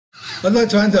I'd like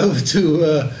to hand over to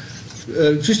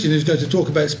Kristian, who's going to talk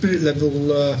about spirit level.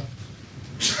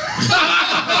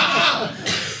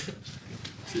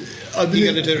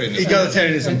 Egalitarianism.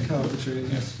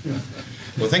 Egalitarianism. Yes.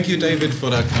 Well, thank you, David, for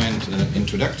that kind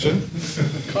introduction.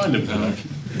 Kind of.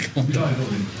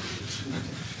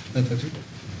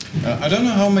 I don't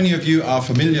know how many of you are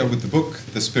familiar with the book,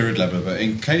 The Spirit Level, but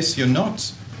in case you're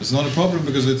not, it's not a problem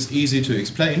because it's easy to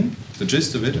explain, the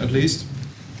gist of it at least.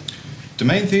 The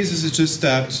main thesis is just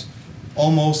that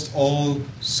almost all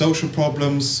social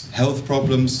problems, health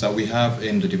problems that we have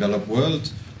in the developed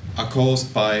world are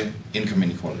caused by income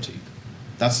inequality.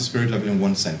 That's the spirit level in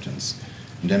one sentence.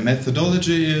 And their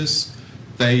methodology is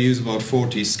they use about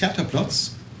 40 scatter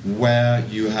plots where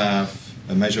you have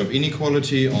a measure of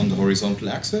inequality on the horizontal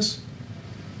axis,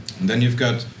 and then you've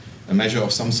got a measure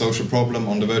of some social problem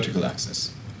on the vertical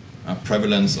axis.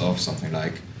 Prevalence of something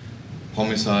like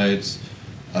homicides,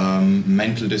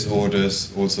 mental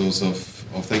disorders, all sorts of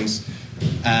things.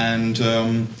 And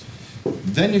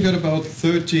then you got about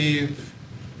 30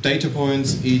 data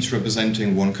points, each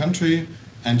representing one country,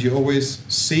 and you always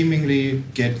seemingly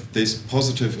get this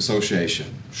positive association,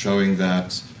 showing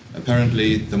that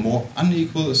apparently the more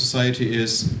unequal a society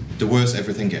is, the worse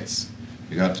everything gets.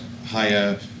 You got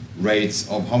higher rates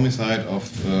of homicide,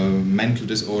 of mental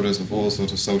disorders, of all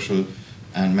sorts of social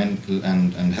and mental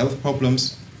and health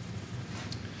problems.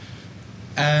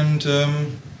 And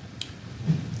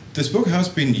this book has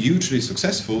been hugely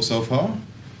successful so far.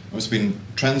 It's been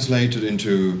translated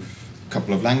into a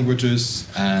couple of languages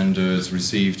and it's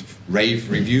received rave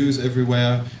reviews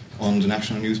everywhere on the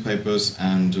national newspapers,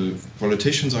 and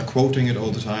politicians are quoting it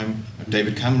all the time.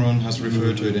 David Cameron has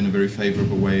referred to it in a very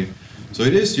favorable way. So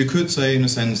it is, you could say, in a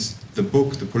sense, the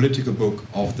book, the political book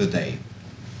of the day.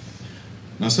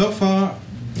 Now, so far,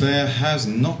 there has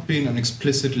not been an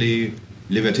explicitly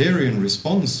libertarian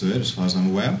response to it, as far as I'm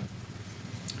aware.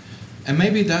 And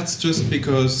maybe that's just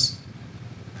because,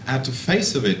 at the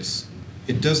face of it,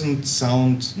 it doesn't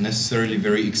sound necessarily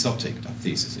very exotic, that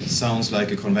thesis. It sounds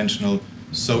like a conventional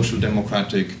social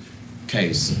democratic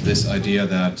case. This idea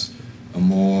that a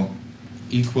more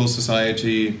equal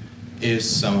society is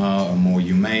somehow a more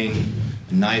humane,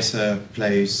 nicer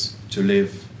place to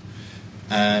live.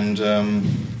 And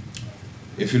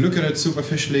if you look at it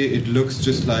superficially, it looks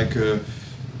just like a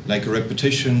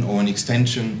repetition or an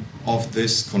extension of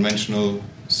this conventional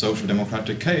social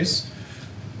democratic case.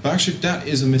 But actually that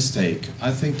is a mistake.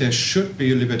 I think there should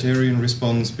be a libertarian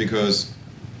response, because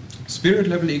spirit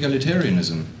level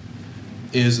egalitarianism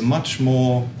is a much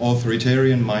more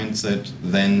authoritarian mindset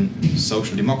than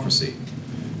social democracy.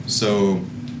 So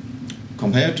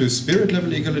compared to spirit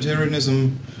level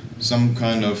egalitarianism, some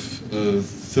kind of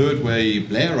third way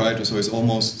Blairite or so is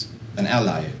almost an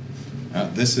ally.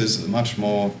 This is a much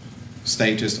more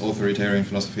statist authoritarian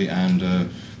philosophy, and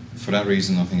for that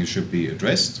reason I think it should be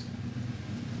addressed.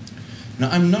 Now,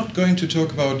 I'm not going to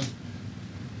talk about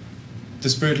the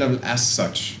spirit level as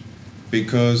such,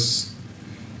 because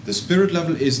the spirit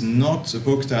level is not a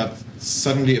book that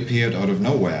suddenly appeared out of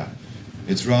nowhere.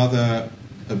 It's rather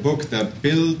a book that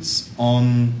builds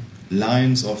on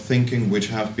lines of thinking which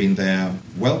have been there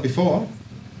well before,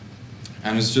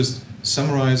 and is just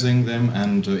summarizing them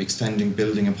and extending,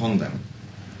 building upon them.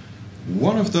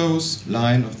 One of those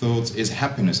line of thoughts is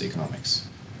happiness economics.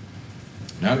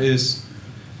 That is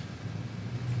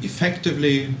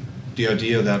effectively the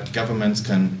idea that governments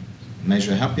can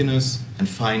measure happiness and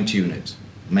fine-tune it,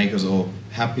 make us all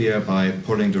happier by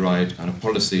pulling the right kind of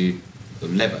policy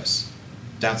levers.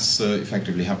 That's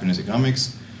effectively happiness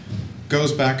economics.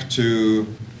 Goes back to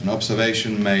an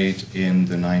observation made in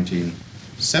the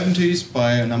 1970s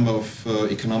by a number of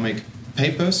economic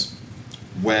papers,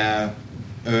 where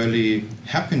early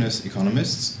happiness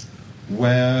economists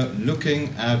were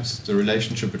looking at the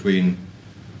relationship between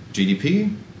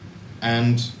GDP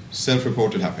and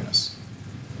self-reported happiness.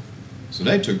 So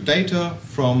they took data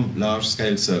from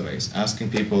large-scale surveys,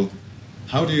 asking people,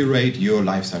 how do you rate your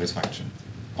life satisfaction?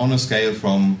 On a scale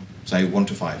from, say, 1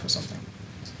 to 5 or something.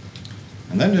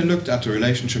 And then they looked at the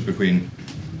relationship between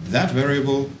that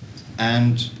variable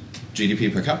and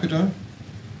GDP per capita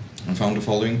and found the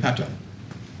following pattern.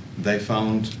 They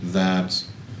found that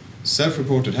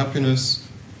self-reported happiness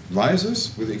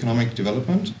rises with economic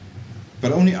development,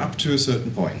 but only up to a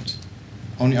certain point,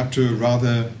 only up to a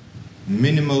rather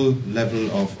minimal level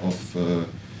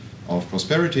of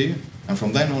prosperity, and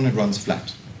from then on it runs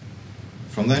flat.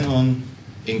 From then on,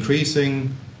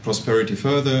 increasing prosperity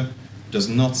further does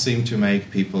not seem to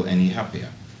make people any happier.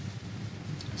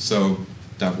 So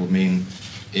that would mean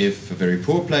if a very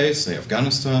poor place, say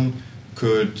Afghanistan,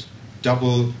 could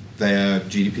double their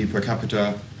GDP per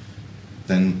capita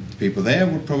then the people there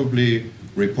would probably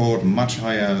report much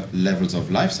higher levels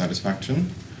of life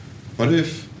satisfaction. But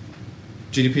if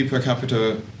GDP per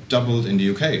capita doubled in the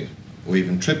UK, or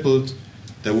even tripled,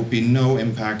 there would be no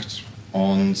impact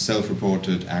on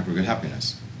self-reported aggregate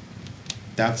happiness.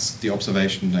 That's the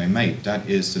observation they made. That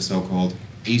is the so-called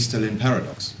Easterlin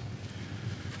paradox.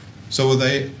 So what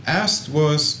they asked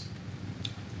was,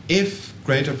 if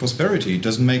greater prosperity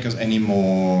doesn't make us any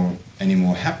more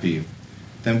happy,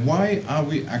 then why are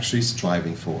we actually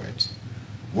striving for it?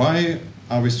 Why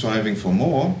are we striving for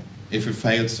more if it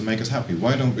fails to make us happy?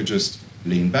 Why don't we just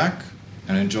lean back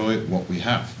and enjoy what we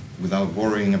have without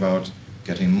worrying about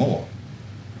getting more?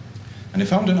 And they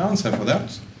found an answer for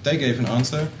that. They gave an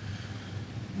answer.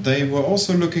 They were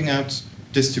also looking at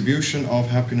distribution of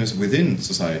happiness within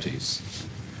societies.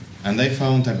 And they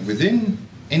found that within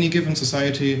any given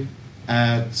society,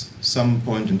 at some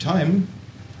point in time,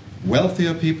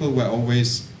 wealthier people were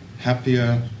always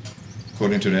happier,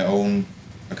 according to their own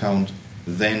account,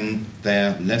 than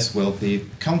their less wealthy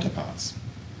counterparts.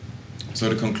 So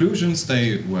the conclusions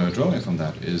they were drawing from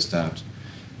that is that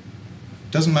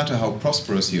it doesn't matter how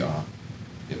prosperous you are,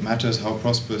 it matters how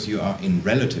prosperous you are in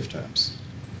relative terms.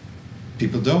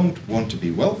 People don't want to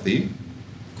be wealthy,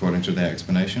 according to their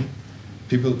explanation.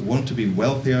 People want to be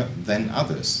wealthier than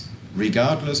others,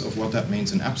 regardless of what that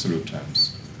means in absolute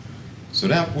terms. So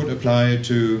that would apply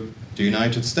to the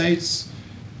United States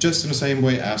just in the same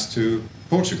way as to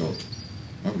Portugal,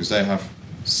 because they have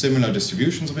similar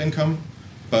distributions of income,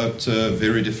 but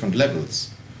very different levels.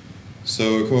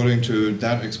 So according to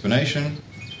that explanation,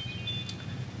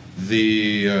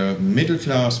 the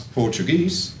middle-class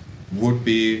Portuguese would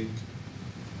be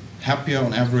happier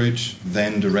on average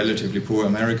than the relatively poor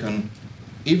American,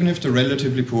 even if the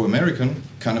relatively poor American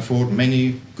can afford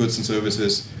many goods and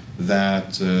services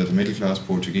that the middle-class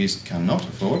Portuguese cannot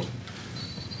afford.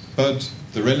 But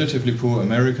the relatively poor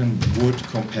American would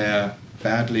compare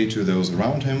badly to those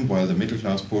around him, while the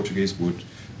middle-class Portuguese would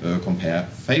compare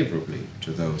favorably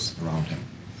to those around him.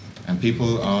 And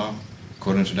people are,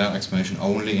 according to that explanation,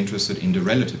 only interested in the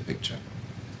relative picture.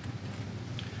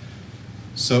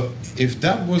 So if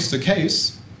that was the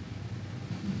case,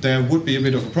 there would be a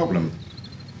bit of a problem,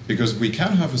 because we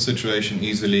can have a situation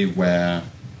easily where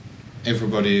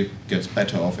everybody gets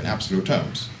better off in absolute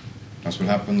terms. That's what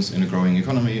happens in a growing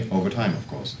economy over time, of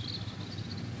course.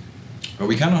 But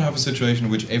we cannot have a situation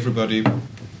in which everybody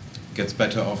gets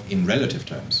better off in relative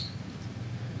terms.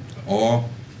 Or,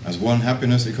 as one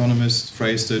happiness economist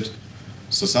phrased it,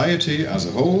 society as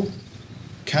a whole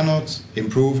cannot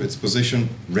improve its position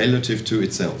relative to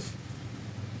itself.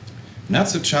 And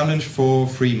that's a challenge for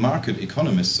free market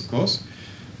economists, of course,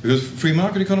 because free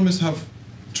market economists have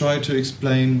tried to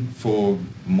explain for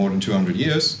more than 200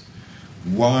 years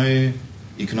why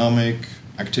economic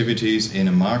activities in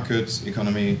a market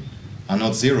economy are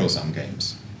not zero-sum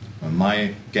games. Well,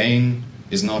 my gain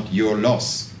is not your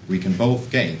loss. We can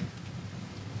both gain.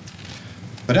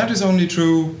 But that is only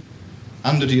true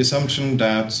under the assumption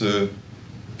that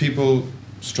people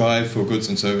strive for goods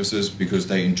and services because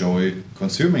they enjoy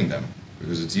consuming them,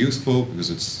 because it's useful, because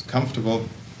it's comfortable.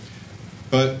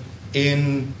 But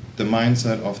in the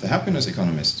mindset of the happiness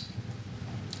economist,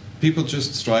 people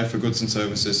just strive for goods and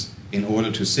services in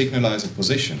order to signalize a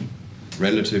position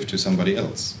relative to somebody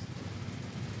else.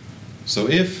 So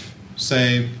if,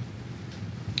 say,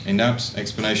 in that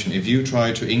explanation, if you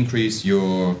try to increase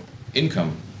your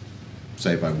income,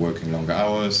 say by working longer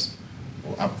hours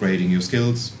or upgrading your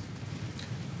skills,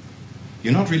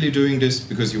 you're not really doing this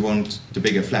because you want the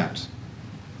bigger flat.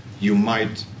 You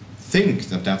might think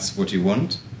that that's what you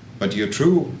want, but your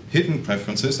true hidden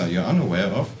preferences that you're unaware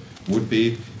of would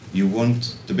be you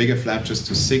want the bigger flat just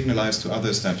to signalize to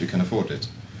others that you can afford it.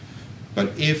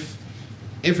 But if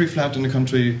every flat in the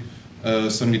country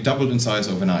suddenly doubled in size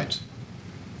overnight,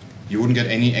 you wouldn't get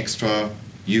any extra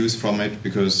use from it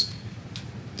because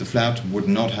the flat would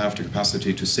not have the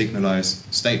capacity to signalize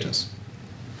status,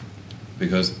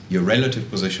 because your relative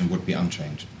position would be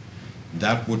unchanged.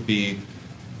 That would be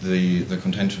the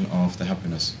contention of the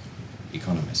happiness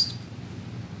economist.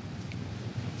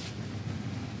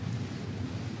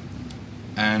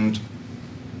 And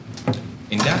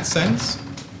in that sense,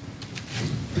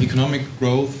 economic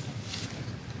growth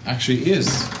actually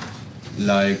is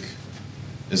like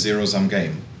a zero-sum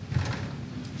game.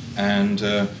 And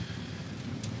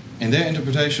in their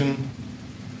interpretation,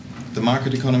 the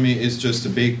market economy is just a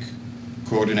big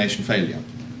coordination failure.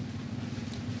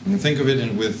 You can think of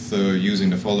it with using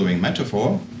the following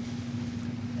metaphor.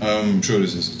 I'm sure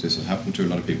this has happened to a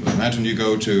lot of people. Imagine you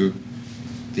go to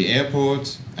the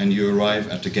airport and you arrive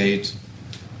at the gate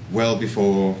well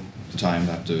before the time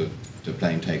that the the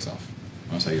plane takes off.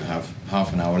 So you have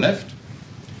half an hour left.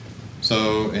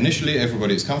 So initially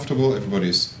everybody is comfortable,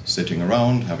 everybody's sitting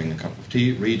around, having a cup of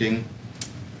tea, reading.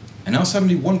 And now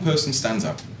suddenly one person stands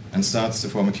up and starts to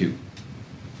form a queue.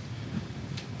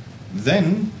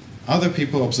 Then other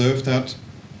people observe that,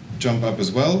 jump up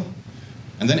as well,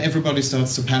 and then everybody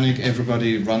starts to panic,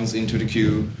 everybody runs into the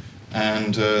queue,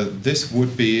 and this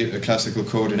would be a classical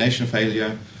coordination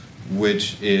failure,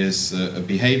 which is a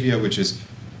behavior which is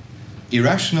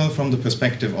irrational from the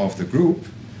perspective of the group,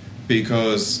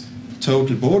 because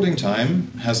total boarding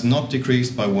time has not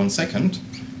decreased by 1 second,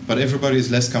 but everybody is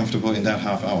less comfortable in that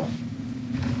half hour.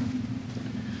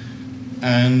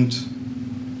 And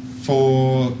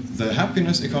for the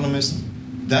happiness economist,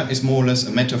 that is more or less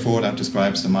a metaphor that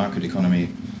describes the market economy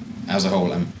as a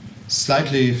whole. I'm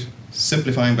slightly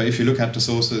simplifying, but if you look at the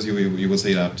sources, you will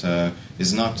see that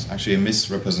is not actually a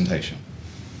misrepresentation.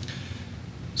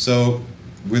 So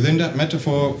within that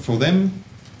metaphor, for them,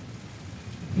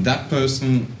 that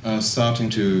person starting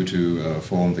to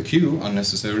form the queue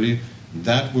unnecessarily,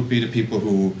 that would be the people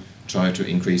who try to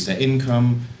increase their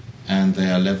income and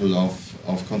their level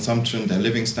of consumption, their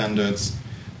living standards,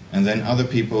 and then other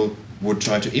people would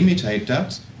try to imitate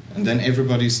that, and then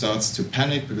everybody starts to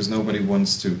panic because nobody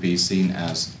wants to be seen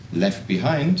as left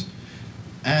behind,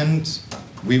 and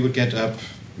we would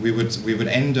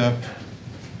end up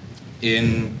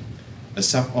in a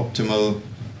suboptimal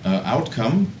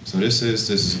outcome. So this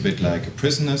is a bit like a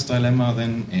prisoner's dilemma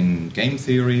then in game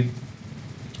theory,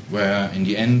 where in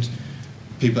the end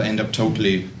people end up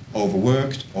totally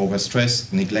overworked,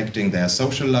 overstressed, neglecting their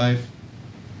social life,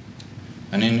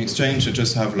 and in exchange they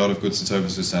just have a lot of goods and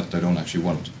services that they don't actually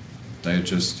want. They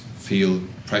just feel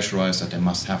pressurized that they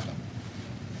must have them.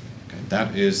 Okay,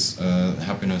 that is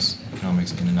happiness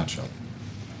economics in a nutshell.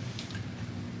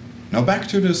 Now back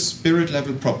to the spirit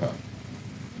level proper.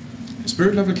 The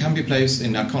spirit level can be placed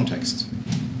in that context.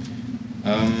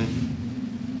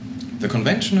 The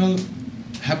conventional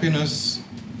happiness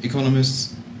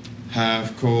economists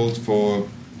have called for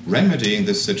remedying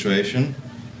this situation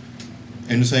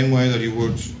in the same way that you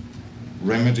would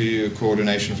remedy a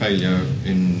coordination failure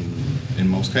in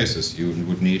most cases. You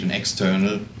would need an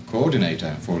external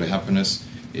coordinator. For the happiness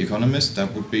economist,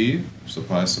 that would be,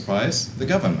 surprise, surprise, the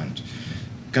government.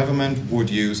 Government would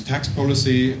use tax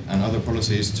policy and other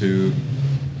policies to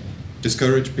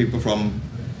discourage people from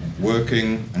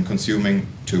working and consuming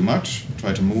too much,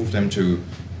 try to move them to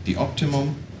the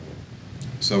optimum.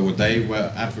 So what they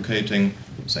were advocating,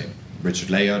 say Richard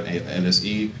Layard,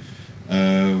 LSE,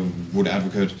 would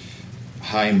advocate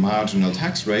high marginal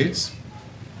tax rates.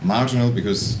 Marginal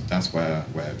because that's where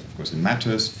of course it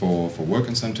matters for work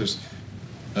incentives,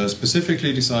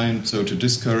 specifically designed so to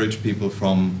discourage people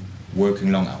from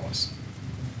working long hours.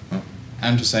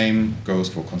 And the same goes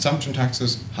for consumption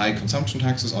taxes, high consumption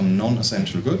taxes on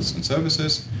non-essential goods and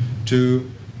services to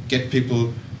get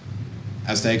people,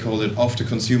 as they call it, off the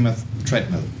consumer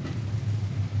treadmill.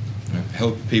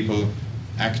 Help people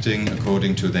acting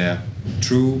according to their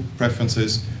true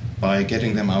preferences by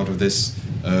getting them out of this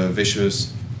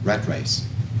vicious rat race.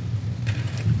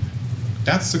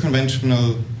 That's the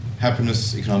conventional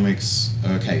happiness economics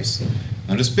case.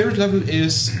 Now the spirit level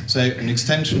is, say, an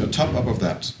extension, a top-up of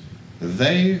that.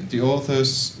 They, the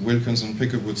authors, Wilkins and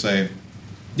Pickett, would say,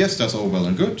 yes, that's all well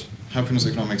and good, happiness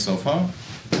economics so far,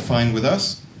 fine with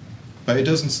us, but it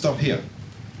doesn't stop here.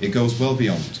 It goes well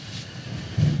beyond.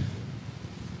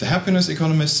 The happiness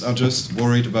economists are just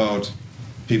worried about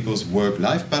people's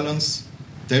work-life balance.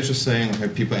 They're just saying, okay,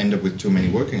 people end up with too many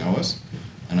working hours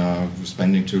and are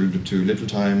spending too little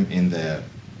time in their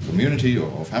community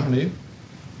or family.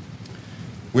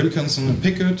 Wilkinson and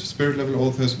Pickett, spirit level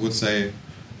authors, would say,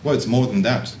 well, it's more than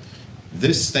that.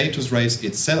 This status race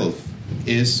itself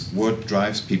is what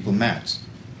drives people mad.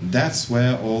 That's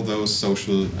where all those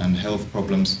social and health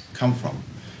problems come from.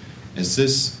 Is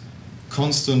this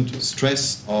constant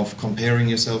stress of comparing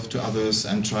yourself to others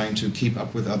and trying to keep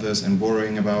up with others and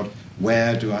worrying about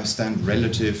where do I stand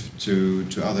relative to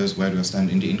others, where do I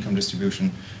stand in the income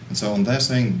distribution, and so on. They're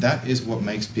saying that is what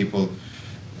makes people,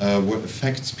 what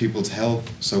affects people's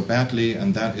health so badly,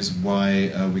 and that is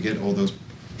why we get all those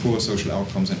poor social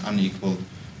outcomes in unequal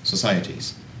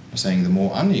societies. They're saying the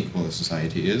more unequal a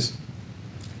society is,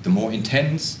 the more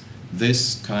intense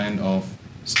this kind of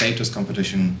status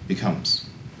competition becomes.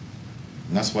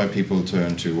 And that's why people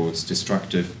turn towards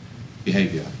destructive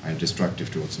behavior, and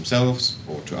destructive towards themselves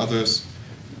or to others,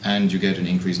 and you get an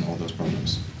increase in all those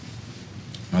problems.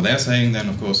 Now they're saying then,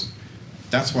 of course,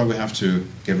 that's why we have to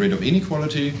get rid of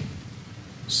inequality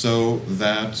so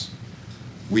that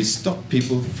we stop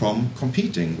people from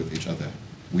competing with each other.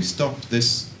 We stop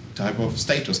this type of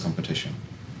status competition.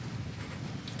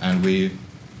 And we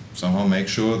somehow make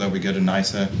sure that we get a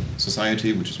nicer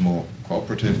society which is more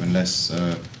cooperative and less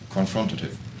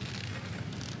confrontative.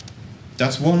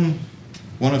 That's one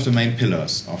of the main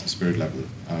pillars of the spirit level,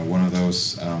 one of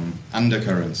those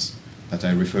undercurrents that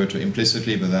I refer to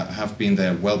implicitly, but that have been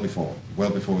there well before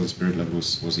the spirit level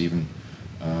was even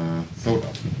thought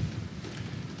of.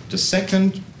 The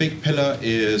second big pillar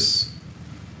is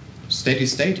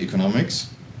steady-state economics,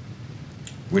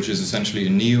 which is essentially a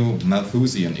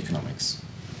neo-Malthusian economics.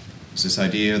 It's this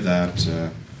idea that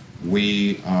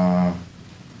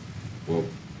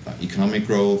economic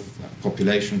growth,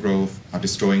 population growth are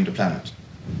destroying the planet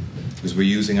because we're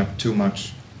using up too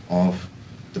much of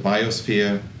the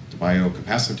biosphere, the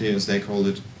biocapacity as they call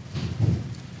it,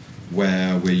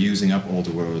 where we're using up all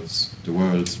the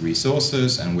world's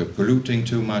resources and we're polluting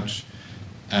too much,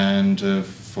 and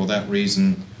for that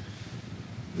reason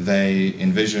they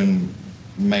envision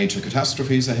major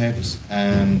catastrophes ahead,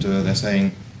 and they're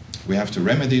saying we have to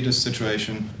remedy this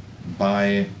situation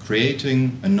by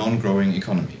creating a non-growing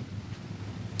economy.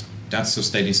 That's a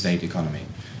steady-state economy.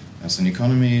 That's an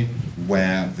economy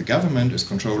where the government is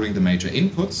controlling the major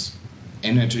inputs,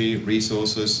 energy,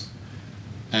 resources,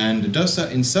 and it does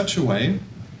that in such a way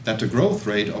that the growth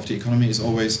rate of the economy is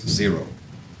always zero.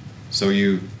 So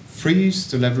you freeze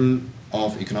the level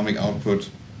of economic output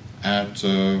at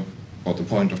the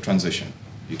point of transition.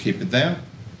 You keep it there,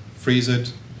 freeze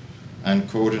it, and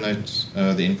coordinate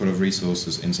the input of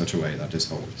resources in such a way that this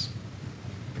holds.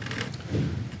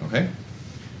 Okay?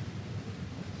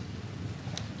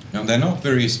 Now, they're not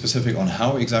very specific on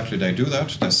how exactly they do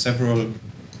that. There's several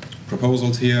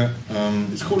proposals here.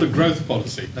 It's called a growth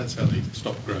policy. That's how they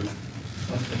stop growth.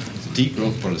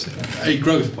 Degrowth policy. A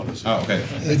growth policy. Oh, okay.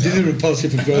 A deliberate policy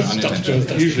for growth stops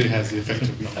growth. Usually has the effect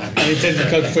of not having. Unintended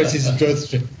consequences of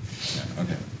growth. Yeah,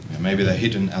 okay. Yeah, maybe they're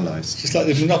hidden allies. Just like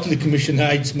the Monopoly Commission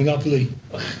hates monopoly.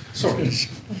 Sorry.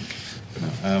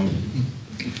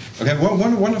 Okay,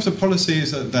 one of the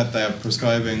policies that they're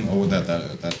prescribing, or that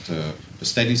the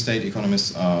steady-state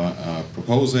economists are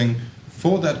proposing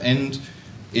for that end,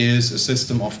 is a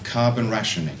system of carbon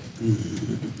rationing,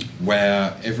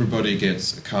 where everybody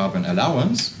gets a carbon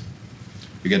allowance.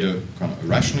 You get a kind of a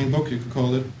rationing book, you could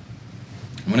call it.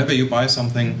 And whenever you buy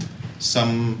something,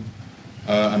 some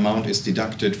amount is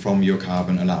deducted from your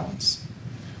carbon allowance.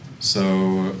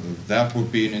 So that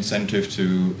would be an incentive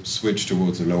to switch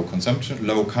towards a low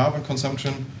carbon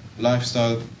consumption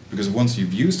lifestyle, because once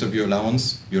you've used up your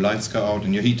allowance, your lights go out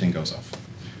and your heating goes off.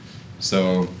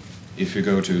 So if you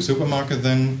go to a supermarket,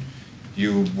 then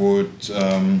you would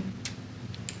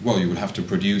you would have to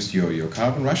produce your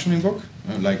carbon rationing book,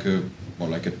 like a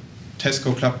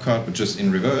Tesco club card, but just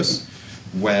in reverse,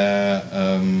 where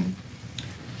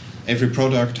every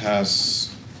product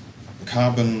has a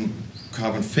carbon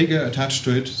figure attached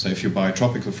to it. So if you buy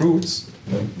tropical fruits,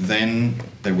 then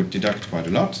they would deduct quite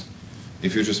a lot.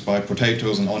 If you just buy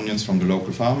potatoes and onions from the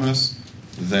local farmers,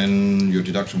 then your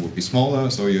deduction would be smaller,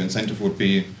 so your incentive would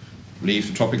be leave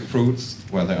the tropical fruits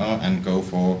where they are and go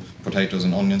for potatoes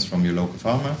and onions from your local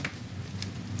farmer.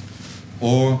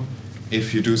 Or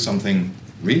if you do something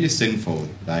really sinful,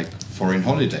 like foreign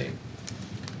holiday,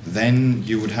 then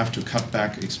you would have to cut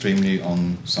back extremely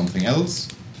on something else.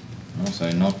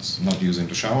 So not using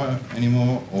the shower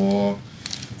anymore, or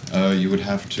you would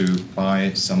have to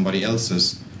buy somebody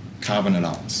else's carbon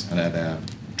allowance, and they're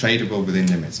tradable within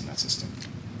limits in that system.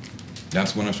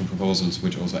 That's one of the proposals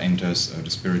which also enters the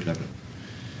spirit level.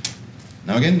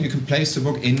 Now again, you can place the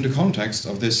book in the context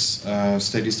of this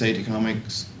steady-state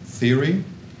economics theory.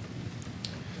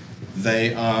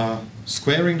 They are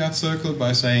squaring that circle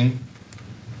by saying,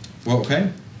 well,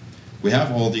 okay, we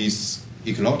have all these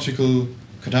ecological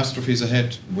catastrophes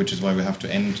ahead, which is why we have to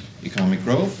end economic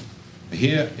growth.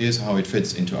 Here is how it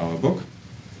fits into our book,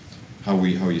 how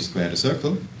you square the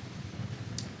circle.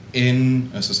 In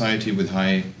a society with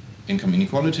high income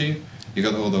inequality, you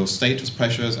got all those status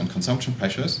pressures and consumption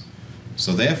pressures,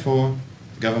 so therefore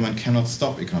the government cannot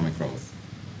stop economic growth.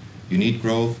 You need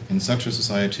growth in such a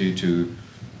society to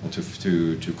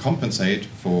compensate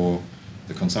for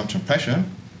the consumption pressure.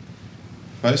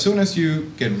 But as soon as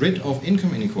you get rid of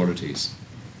income inequalities,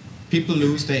 people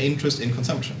lose their interest in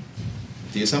consumption.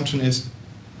 The assumption is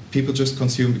people just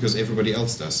consume because everybody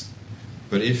else does.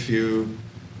 But if you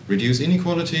reduce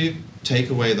inequality, take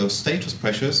away those status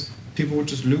pressures, people would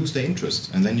just lose their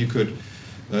interest. And then you could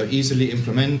easily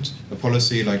implement a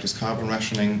policy like this carbon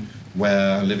rationing,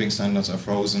 where living standards are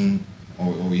frozen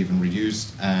or even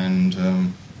reduced, and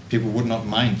people would not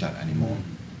mind that anymore.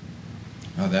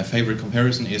 Their favorite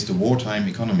comparison is the wartime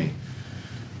economy,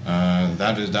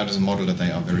 That is a model that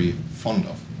they are very fond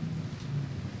of.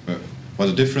 But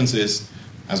the difference is,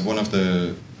 as one of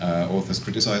the authors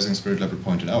criticizing spirit level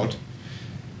pointed out,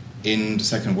 in the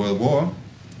Second World War,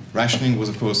 rationing was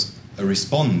of course a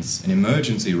response, an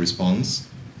emergency response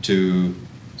to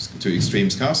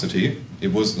extreme scarcity.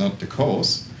 It was not the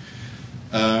cause.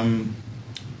 In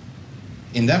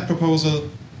that proposal,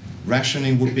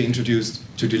 rationing would be introduced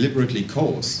to deliberately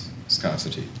cause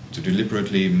scarcity, to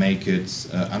deliberately make it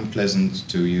unpleasant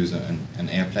to use an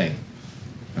airplane.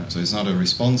 So it's not a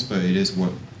response, but it is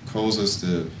what causes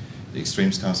the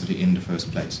extreme scarcity in the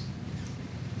first place.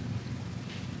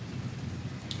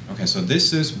 Okay, so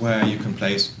this is where you can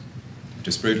place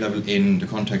the spirit level in the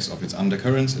context of its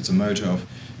undercurrents. It's a merger of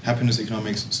happiness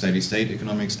economics, steady-state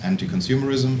economics,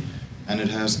 anti-consumerism, and it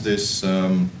has this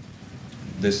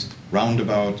this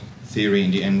roundabout theory.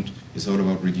 In the end, is all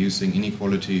about reducing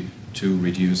inequality to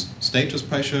reduce status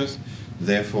pressures,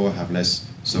 therefore have less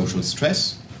social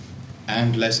stress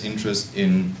and less interest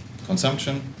in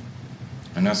consumption,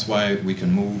 and that's why we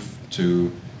can move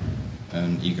to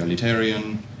an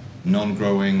egalitarian,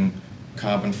 non-growing,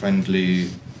 carbon-friendly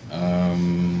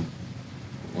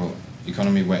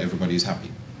economy where everybody is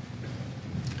happy.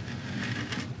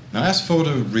 Now, as for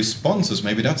the responses,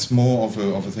 maybe that's more of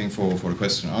a thing for the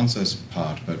question and answers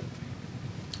part, but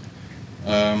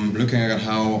looking at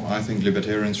how I think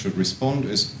libertarians should respond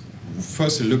is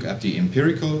first to look at the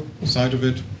empirical side of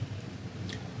it.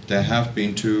 There have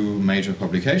been two major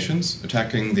publications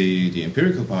attacking the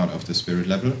empirical part of the spirit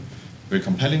level, very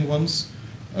compelling ones.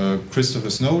 Christopher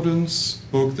Snowden's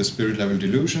book, The Spirit Level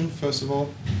Delusion, first of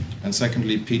all, and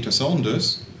secondly, Peter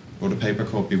Saunders wrote a paper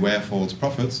called Beware False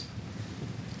Prophets.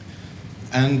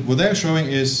 And what they're showing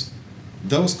is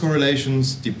those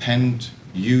correlations depend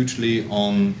hugely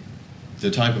on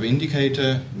the type of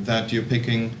indicator that you're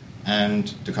picking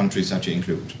and the countries that you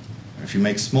include. If you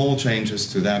make small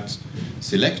changes to that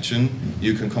selection,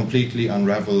 you can completely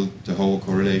unravel the whole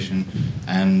correlation,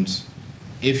 and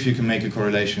if you can make a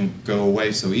correlation go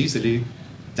away so easily,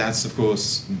 that's of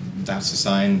course, that's a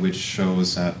sign which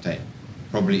shows that there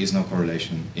probably is no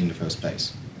correlation in the first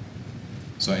place.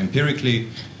 So empirically,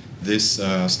 this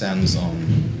stands on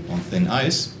thin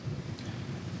ice.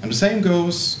 And the same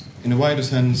goes, in a wider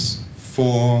sense,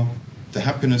 for the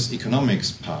happiness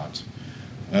economics part.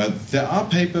 There are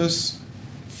papers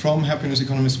from happiness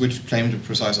economists which claim the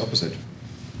precise opposite,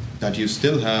 that you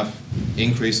still have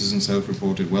increases in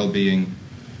self-reported well-being,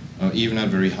 even at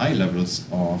very high levels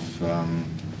of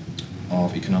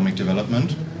economic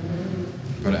development,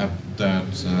 but at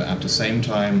the same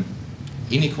time,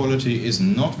 inequality is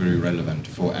not very relevant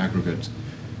for aggregate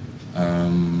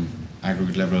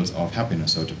levels of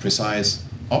happiness. So the precise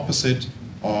opposite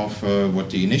of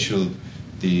what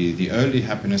the early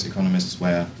happiness economists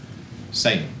were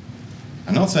saying.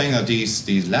 I'm not saying that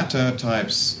these latter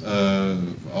types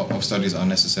of studies are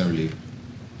necessarily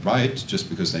right just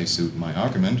because they suit my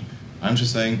argument. I'm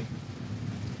just saying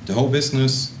the whole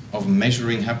business of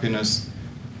measuring happiness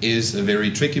is a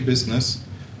very tricky business,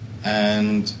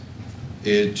 and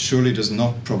it surely does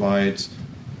not provide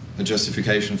a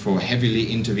justification for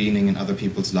heavily intervening in other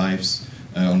people's lives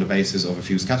on the basis of a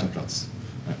few scatterplots.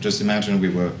 Just imagine we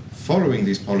were following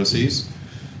these policies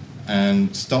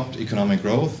and stopped economic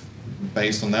growth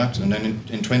based on that, and then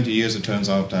in 20 years it turns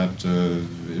out that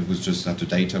it was just that the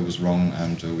data was wrong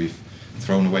and we've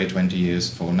thrown away 20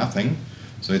 years for nothing.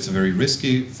 So it's a very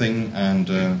risky thing, and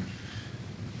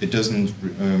it doesn't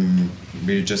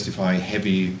really justify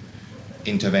heavy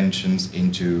interventions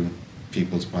into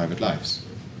people's private lives.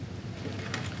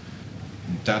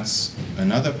 That's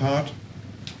another part.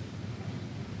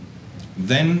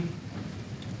 Then,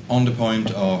 on the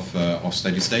point of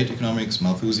steady-state economics,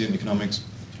 Malthusian economics,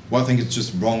 well, I think it's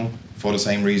just wrong for the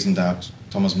same reason that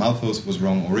Thomas Malthus was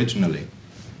wrong originally.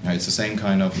 It's the same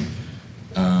kind of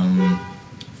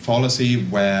fallacy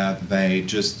where they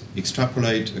just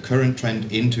extrapolate a current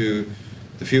trend into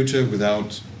the future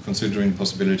without considering the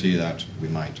possibility that we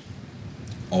might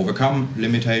overcome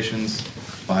limitations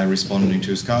by responding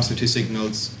to scarcity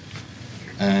signals,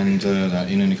 and that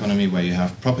in an economy where you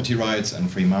have property rights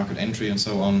and free market entry and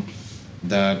so on,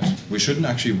 that we shouldn't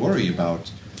actually worry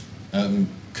about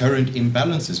current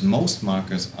imbalances. Most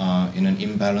markets are in an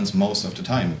imbalance most of the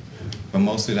time, but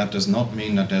mostly that does not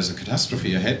mean that there's a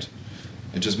catastrophe ahead.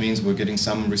 It just means we're getting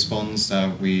some response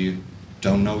that we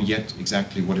don't know yet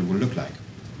exactly what it will look like.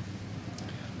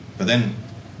 But then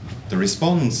the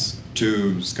response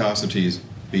to scarcities,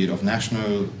 be it of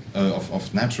natural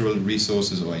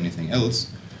resources or anything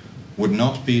else, would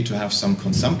not be to have some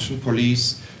consumption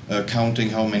police counting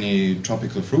how many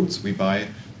tropical fruits we buy,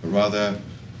 but rather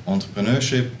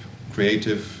entrepreneurship,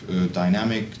 creative,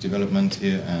 dynamic development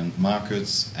here, and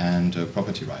markets, and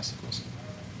property rights, of course.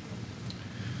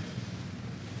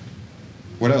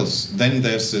 What else? Then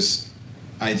there's this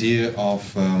idea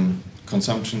of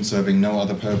consumption serving no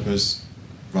other purpose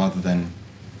rather than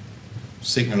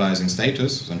signalizing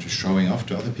status, essentially showing off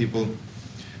to other people.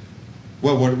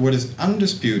 Well, what is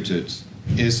undisputed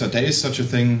is that there is such a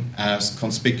thing as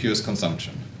conspicuous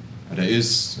consumption. There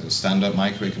is standard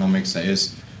microeconomics, there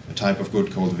is a type of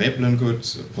good called Veblen good,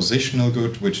 a positional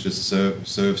good, which just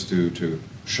serves to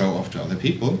show off to other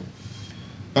people.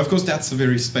 But of course that's a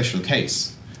very special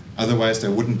case. Otherwise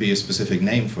there wouldn't be a specific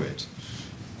name for it.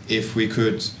 If we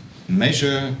could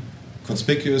measure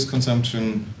conspicuous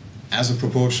consumption as a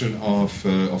proportion of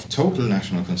total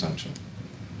national consumption,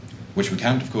 which we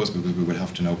can't, of course, because we would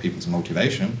have to know people's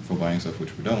motivation for buying stuff,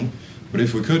 which we don't. But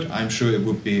if we could, I'm sure it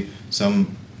would be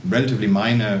some relatively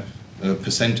minor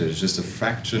percentage, just a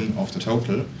fraction of the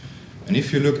total. And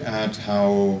if you look at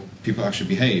how people actually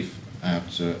behave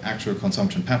at actual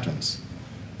consumption patterns,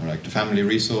 like the Family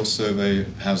Resource Survey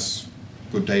has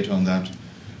good data on that,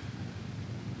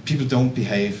 people don't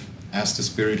behave as the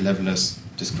spirit levelers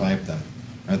describe them.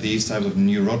 These types of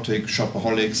neurotic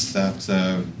shopaholics that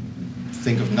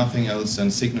think of nothing else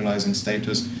than signalizing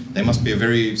status, they must be a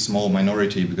very small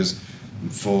minority, because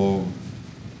if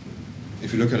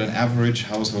you look at an average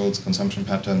household's consumption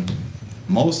pattern,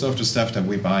 most of the stuff that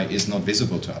we buy is not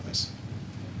visible to others.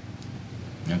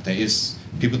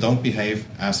 People don't behave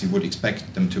as you would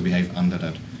expect them to behave under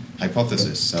that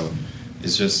hypothesis. So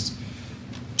it's just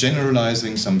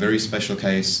generalizing some very special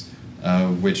case,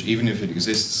 which even if it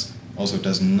exists, also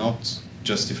does not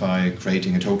justify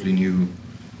creating a totally new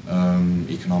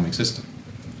economic system.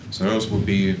 So those would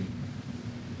be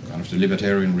kind of the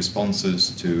libertarian responses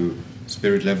to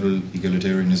spirit level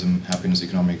egalitarianism, happiness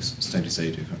economics, steady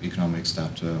state economics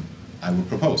that I would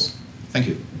propose. Thank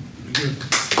you.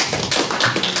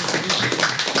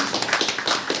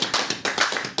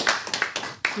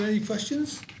 Any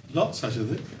questions? Lots, I should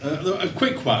think. A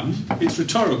quick one. It's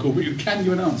rhetorical, but you can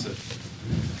give an answer.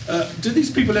 Do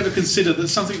these people ever consider that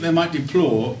something they might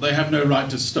deplore, they have no right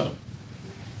to stop?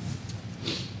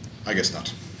 I guess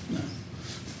not. No.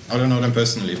 I don't know them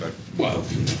personally, but... Well,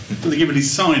 do they give any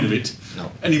sign of it?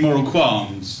 No. Any moral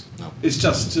qualms? No. It's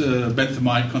just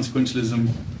Benthamite consequentialism.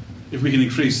 If we can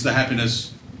increase the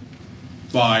happiness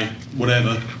by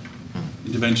whatever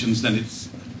interventions, then it's...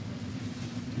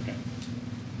 Okay.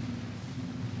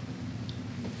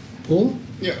 Paul?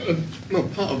 Yeah, well,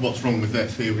 part of what's wrong with their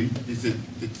theory is that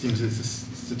it seems it's a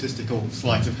statistical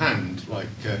sleight of hand, like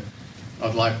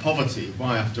poverty.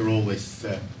 Why, after all this,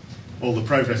 all the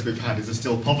progress we've had, is there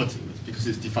still poverty? It's because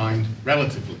it's defined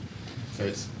relatively. So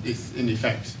it's in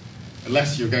effect,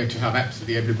 unless you're going to have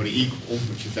absolutely everybody equal,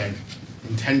 which is their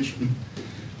intention,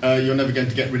 you're never going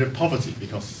to get rid of poverty,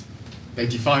 because they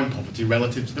define poverty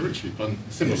relative to the rich people. And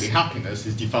similarly, yes, happiness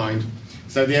is defined.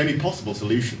 So the only possible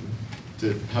solution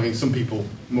to having some people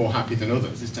more happy than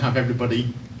others is to have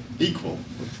everybody equal.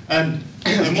 And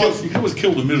you can always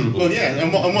kill the miserable. Well, yeah,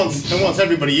 and once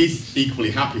everybody is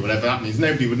equally happy, whatever that means,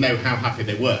 nobody would know how happy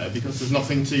they were, because there's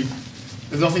nothing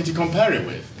to compare it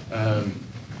with.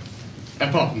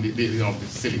 Apart from the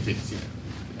obvious silly things,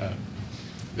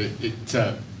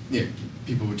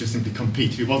 people would just simply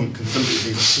compete. If it wasn't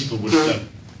consumptive,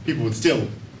 people would still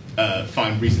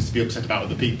find reasons to be upset about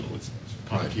other people. It's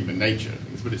part of human nature,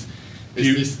 but it's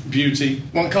beauty,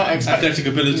 one can't expect athletic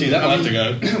ability. That will have to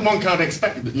go. One can't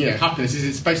expect that. Happiness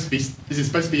is supposed to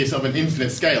be a sort of an infinite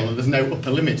scale, and there's no upper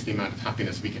limit to the amount of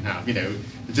happiness we can have.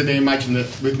 Do they imagine that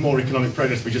with more economic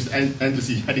progress we're just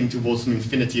endlessly heading towards some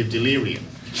infinity of delirium,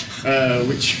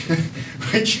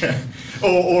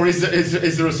 or is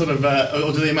there a sort of,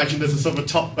 or do they imagine there's a sort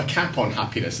of a cap on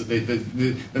happiness, that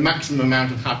the maximum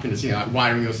amount of happiness, like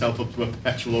wiring yourself up to a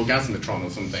perpetual orgasmatron or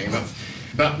something?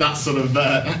 That's sort of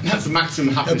that's the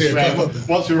maximum happiness rate.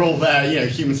 Once we're all there,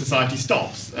 human society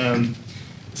stops.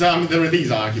 So there are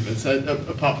these arguments,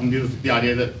 apart from the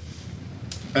idea that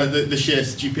the sheer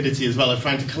stupidity as well of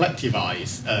trying to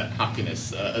collectivise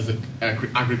happiness as an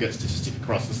aggregate statistic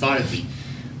across society.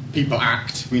 People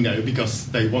act, we know, because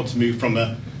they want to move from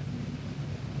the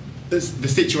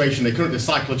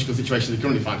psychological situation they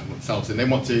currently find themselves in. They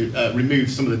want to remove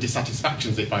some of the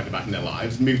dissatisfactions they find about in their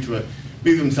lives, move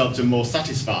themselves to a more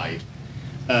satisfied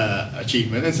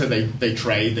achievement, and so they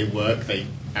trade, they work, they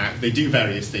act, they do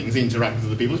various things, they interact with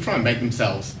other people to try and make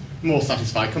themselves more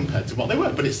satisfied compared to what they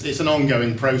were. But it's an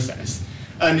ongoing process,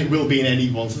 and it will be in any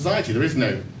one society. There is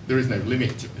no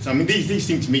limit to it. So, I mean, these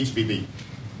seem to me to be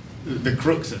the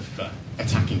crux of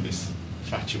attacking this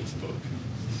fatuous book.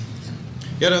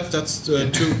 Yeah, that's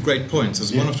two great points.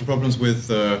 As one of the problems with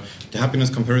the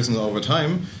happiness comparisons over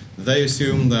time, they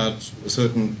assume that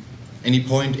any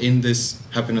point in this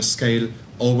happiness scale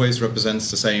always represents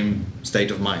the same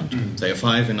state of mind. Say a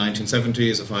 5 in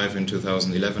 1970 is a 5 in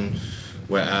 2011,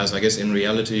 whereas I guess in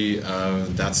reality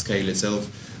that scale itself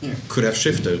could have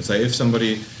shifted. Say if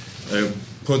somebody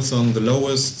puts on the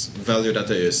lowest value that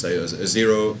there is, say a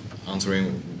 0,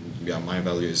 answering, yeah, my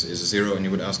value is a 0, and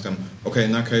you would ask them, okay,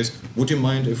 in that case, would you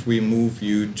mind if we move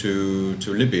you to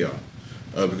Libya?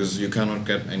 Because you cannot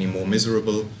get any more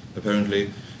miserable,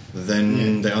 apparently.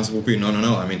 Then the answer would be, no.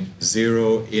 I mean,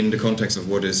 0 in the context of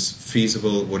what is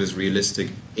feasible, what is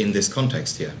realistic in this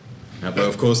context here. But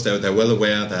of course, they're well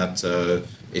aware that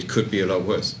it could be a lot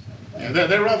worse. Yeah,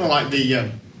 they're rather like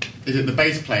the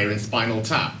bass player in Spinal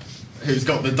Tap, who's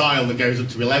got the dial that goes up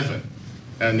to 11.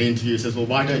 And the interviewer says, well,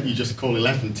 why don't you just call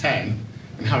 11 10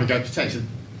 and have it go to 10? He says,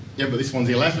 yeah, but this one's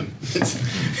 11.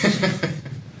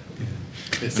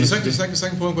 The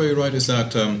second point where you're right is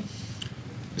that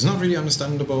it's not really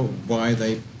understandable why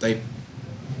they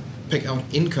pick out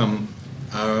income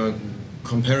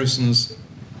comparisons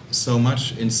so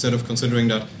much instead of considering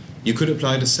that you could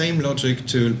apply the same logic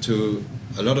to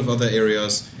a lot of other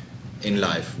areas in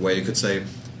life, where you could say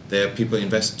there are people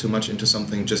invest too much into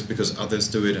something just because others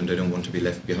do it and they don't want to be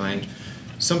left behind.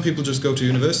 Some people just go to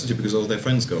university because all their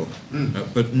friends go.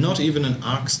 But not even an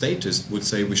arc statist would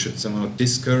say we should somehow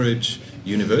discourage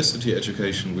university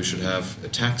education. We should have a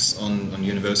tax on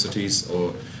universities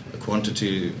or a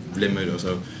quantity limit or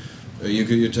so. You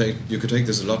could take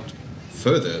this a lot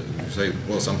further. You say,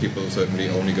 well, some people certainly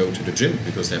only go to the gym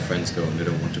because their friends go and they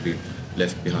don't want to be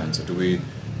left behind. So do we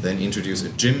then introduce a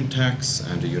gym tax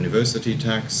and a university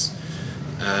tax?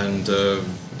 And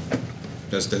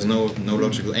there's no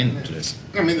logical end to this.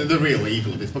 I mean, the real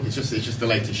evil of this book is just the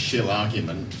latest shill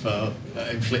argument for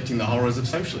inflicting the horrors of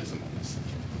socialism on us.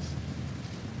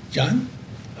 John?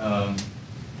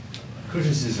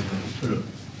 Criticism that was put up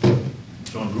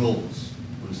John Rawls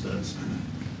was that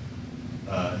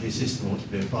his system ought to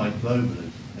be applied globally.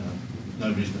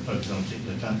 Nobody's going to focus on a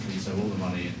particular country, so all the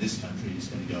money in this country is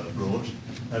going to go abroad.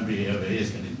 Nobody over here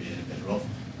is going to be any better off.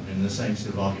 I mean, the same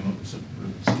sort of argument would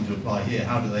seem to apply here.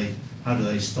 How do they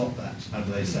stop that? How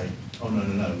do they say, oh, no,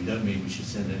 we don't mean we should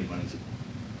send any money to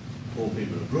poor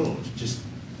people abroad, just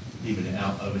even it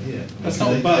out over here? That's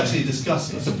not bad. Actually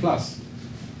discuss it. That's a plus.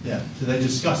 Yeah, so they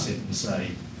discuss it and say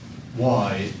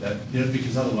why,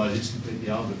 because otherwise it's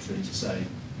completely arbitrary to say,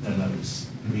 no,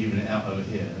 we're even it out over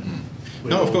here.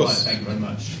 No, of course. Thank you very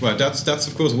much. Well, that's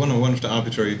of course one of the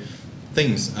arbitrary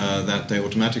things that they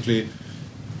automatically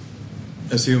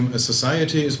assume a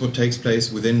society is what takes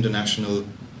place within the national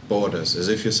borders, as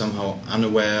if you're somehow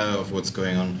unaware of what's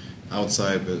going on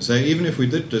outside. But say, even if we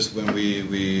did this when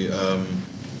we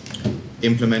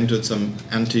implemented some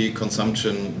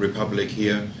anti-consumption republic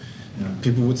here,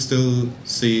 people would still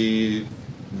see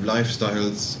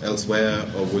lifestyles elsewhere,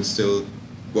 or would still,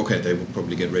 okay, they would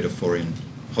probably get rid of foreign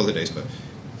holidays, but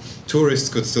tourists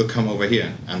could still come over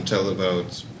here and tell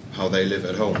about how they live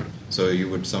at home. So you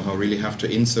would somehow really have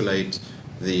to insulate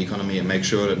the economy and make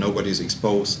sure that nobody's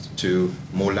exposed to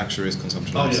more luxurious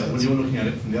consumption. Oh yeah, well, you're looking at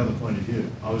it from the other point of view.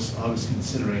 I was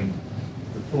considering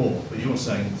the poor, but you're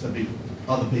saying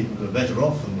other people who are better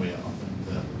off than we are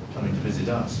and coming to visit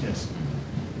us. Yes,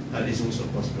 that is also a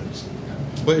possibility.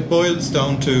 Well, it boils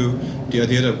down to the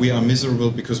idea that we are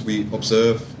miserable because we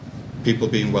observe people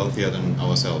being wealthier than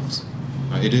ourselves.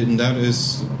 And that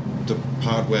is the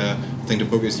part where I think the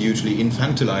book is hugely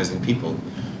infantilizing people.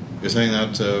 You're saying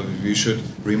that you should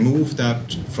remove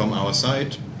that from our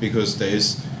side because there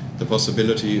is the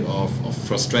possibility of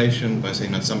frustration by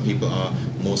saying that some people are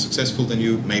more successful than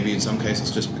you, maybe in some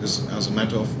cases just because as a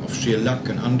matter of sheer luck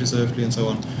and undeservedly and so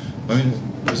on. I mean,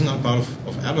 isn't that part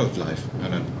of adult life?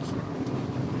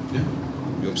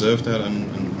 You observe that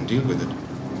and deal with it.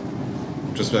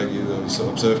 Just like you also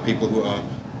observe people who are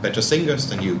better singers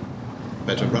than you,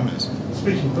 better runners.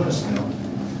 Speaking personally,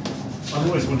 I've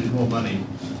always wanted more money,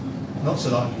 not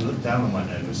so that I can look down on my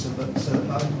neighbours, but so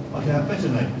that I can have better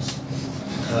neighbours.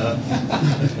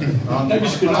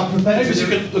 Neighbours you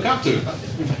can look up to.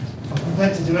 I'm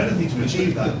prepared to do anything to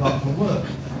achieve that apart from work.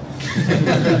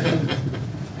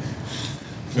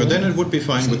 Well, then it would be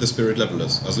fine with the spirit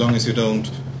levelers. As long as you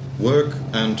don't work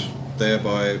and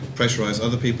thereby pressurize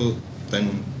other people,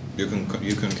 then you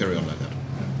can carry on like that.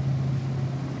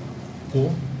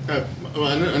 Paul? Well,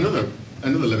 another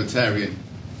libertarian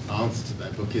answer to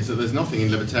that book is that there's nothing in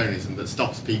libertarianism that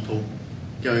stops people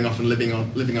going off and living on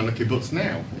a kibbutz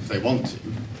now if they want to.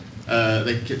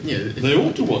 They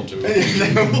ought to want to.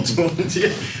 They ought to want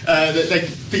to.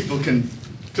 People can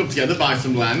club together, buy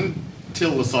some land,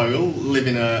 till the soil, live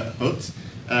in a hut.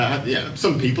 Yeah,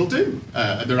 some people do.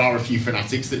 There are a few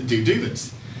fanatics that do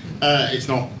this. It's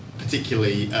not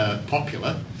particularly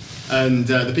popular, and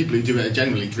the people who do it are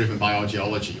generally driven by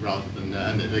ideology rather than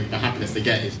and the happiness they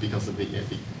get is because of the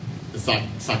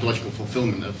psychological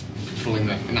fulfillment of fulfilling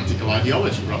their fanatical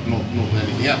ideology more than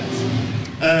anything else.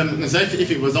 And so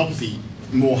if it was obviously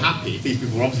more happy, if these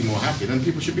people were obviously more happy, then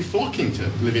people should be flocking to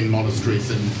live in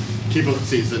monasteries and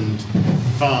kibbutzes and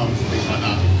farms and things like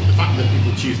that. The fact that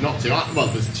people choose not to, well,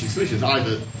 there's two solutions.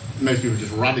 Either most people are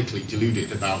just radically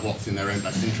deluded about what's in their own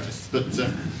best interests, but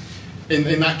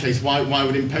in that case, why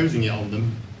would imposing it on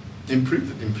them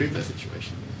improve their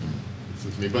situation?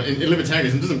 But in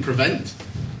libertarianism doesn't prevent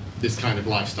this kind of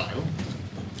lifestyle.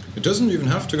 It doesn't even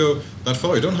have to go that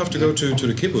far. You don't have to go to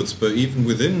the kibbutz, but even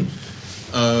within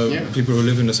people who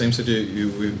live in the same city,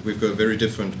 we've got very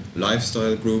different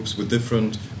lifestyle groups with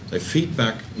different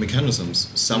feedback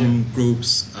mechanisms. Some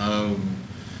groups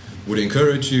would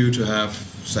encourage you to have,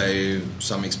 say,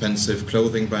 some expensive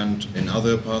clothing brand. In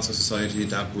other parts of society,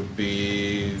 that would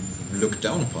be looked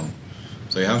down upon.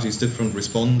 So you have these different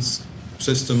response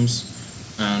systems,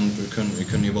 and it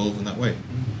can evolve in that way.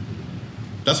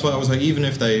 That's why I was like, even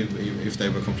if they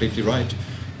were completely right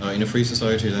in a free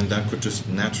society, then that could just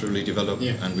naturally develop,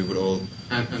 and we would all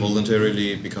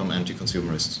voluntarily become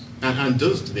anti-consumerists. And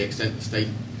does, to the extent the state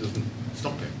doesn't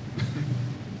stop it.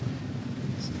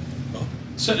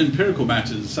 Certain empirical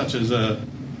matters, such as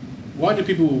why do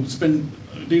people spend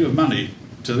a deal of money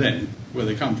to them, where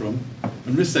they come from,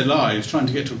 and risk their lives trying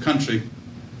to get to a country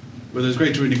where there's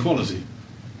greater inequality?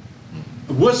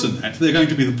 Worse than that, they're going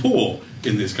to be the poor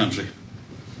in this country,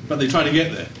 but they try to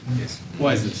get there. Yes.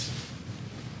 Why is this?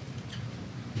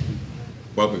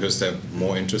 Well, because they're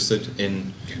more interested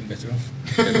in Getting better off.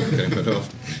 getting better off.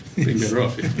 Being better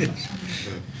off. Yeah.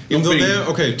 Even though they're,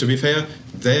 okay, to be fair,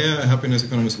 their happiness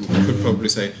economists could probably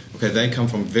say, okay, they come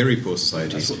from very poor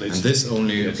societies, and this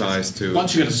only applies to...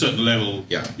 Once you get a certain level,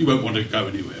 you won't want to go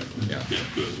anywhere. Yeah.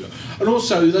 And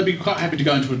also, they'd be quite happy to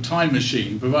go into a time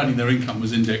machine, providing their income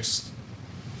was indexed,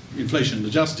 inflation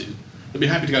adjusted. They'd be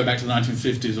happy to go back to the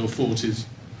 1950s or 40s,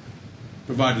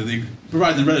 provided the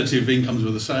relative incomes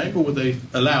were the same, or would they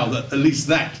allow that at least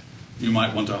that you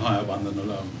might want a higher one than a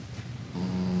lower one?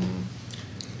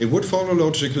 It would follow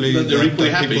logically that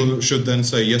people should then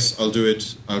say, yes, I'll do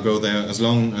it, I'll go there, as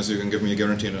long as you can give me a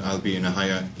guarantee that I'll be in a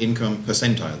higher income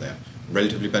percentile there,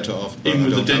 relatively better off. Even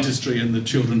with the dentistry and the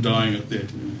children dying at the...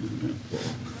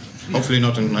 Hopefully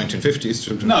not in the 1950s.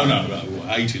 Children. No,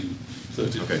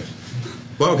 1830s. Okay.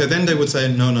 Well, okay, then they would say,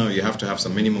 no, you have to have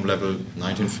some minimum level.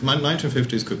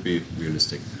 1950s could be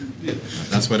realistic. Yeah.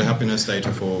 That's where the happiness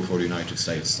data for the United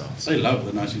States starts. They love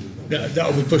the 1950s. That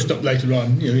will be pushed up later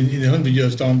on. You know, in 100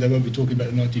 years' time, they won't be talking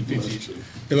about the 1950s. Well,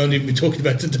 they won't even be talking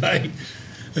about today.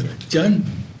 John?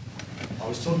 I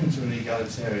was talking to an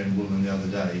egalitarian woman the other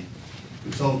day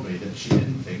who told me that she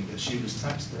didn't think that she was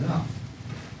taxed enough.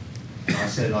 And I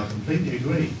said, I completely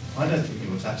agree. I don't think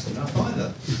you were taxed enough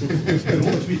either. You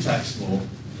ought to be taxed more.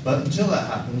 But until that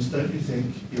happens, don't you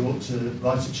think you ought to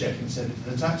write a cheque and send it to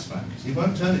the taxman? Because he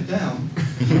won't turn it down.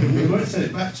 He won't send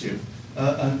it back to you.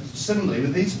 And similarly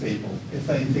with these people, if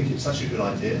they think it's such a good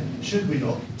idea, should we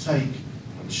not take,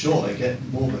 I'm sure they get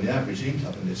more than the average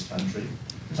income in this country,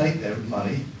 take their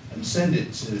money and send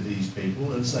it to these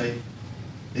people and say,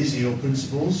 these are your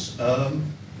principles,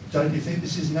 don't you think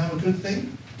this is now a good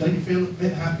thing? Don't you feel a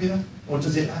bit happier? Or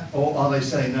are they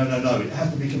saying, no, it has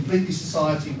to be completely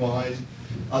society-wide,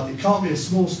 it can't be a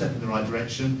small step in the right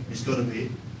direction, it's got to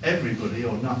be everybody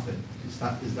or nothing. Is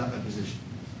that their position?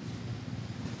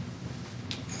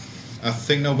 I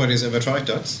think nobody's ever tried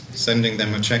that, sending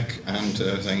them a cheque and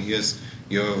saying, here's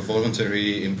your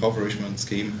voluntary impoverishment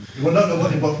scheme. Well, no,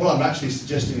 what I'm actually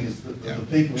suggesting is that the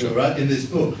people who are in this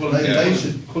book, they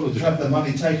should have their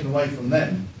money taken away from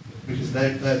them, because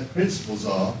their principles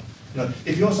are,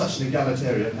 if you're such an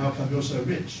egalitarian, how come you're so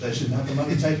rich? They should have the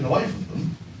money taken away from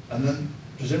them, and then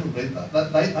presumably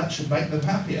that should make them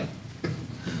happier.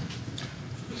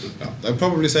 They'll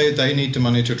probably say they need the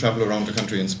money to travel around the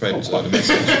country and spread the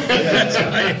message.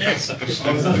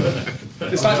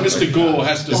 It's like Mr. Gore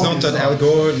has to... It's not that Al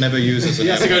Gore never uses it. He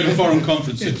has to go to foreign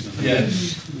conferences.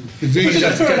 Which is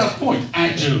a fair enough point,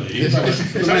 actually.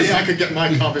 I could get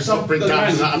my car before bring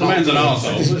down that. The man's an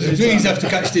arsehole. The Greens have to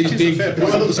catch these big...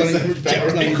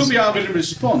 It could be argued in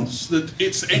response that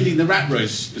it's ending the rat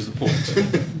race is the point.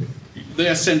 They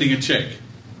are sending a cheque.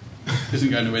 Isn't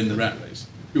going to end the rat race.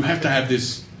 You have to have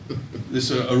this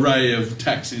array of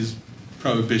taxes,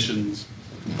 prohibitions,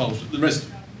 compulsion, the rest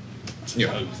of it, I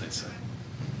suppose, they say.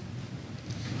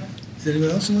 Is there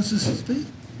anyone else who wants to speak?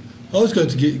 I was going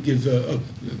to give the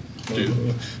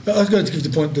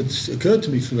point that occurred to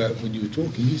me throughout when you were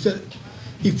talking, is that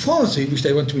equality, which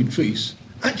they want to increase,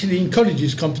 actually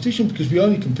encourages competition, because we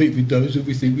only compete with those that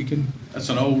we think we can. That's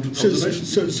an old observation.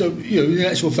 So in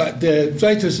actual fact, their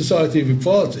greater society of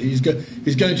equality is going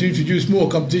to introduce more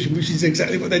competition, which is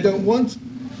exactly what they don't want.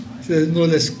 So more or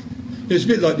less, it's a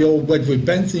bit like the old Wedgwood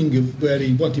Ben thing, where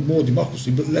he wanted more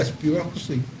democracy but less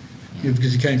bureaucracy,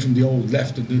 because he came from the old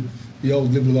left, and the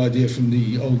old liberal idea from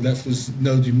the old left was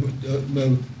no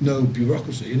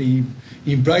bureaucracy, and he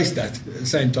embraced that. At the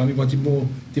same time, he wanted more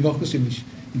democracy, which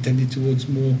intended towards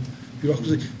more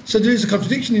bureaucracy. So there is a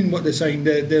contradiction in what they're saying.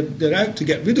 They're out to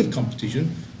get rid of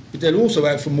competition, but they're also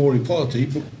out for more equality.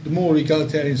 But the more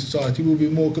egalitarian society will be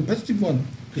a more competitive one,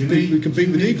 because we compete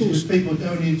with equals. People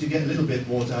don't need to get a little bit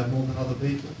more to have more than other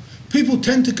people. People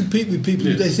tend to compete with people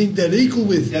who they think they're equal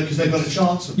with. Yeah, because they've got a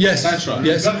chance of Yes, that's right.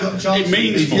 Yes, it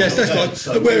means more. Yes, that's right.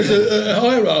 So whereas a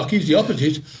hierarchy is the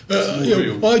opposite.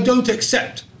 I don't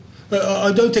accept.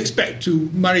 I don't expect to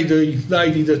marry the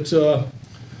lady that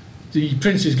the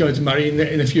prince is going to marry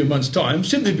in a few months' time,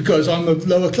 simply because I'm of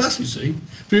lower class, you see.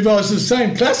 But if I was the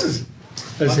same class as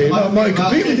him, I might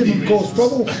compete with him and cause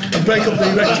trouble and break up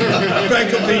the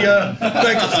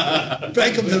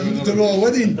royal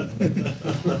wedding. I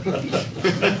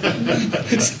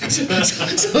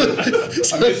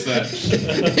missed that.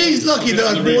 He's lucky that I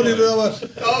was born in a lower.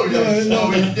 Oh, yes.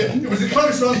 It was a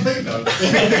close run thing, though.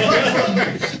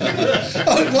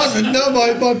 Oh, it wasn't. No,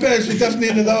 my parents were definitely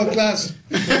in the lower class.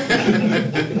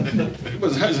 It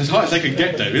was as high as they could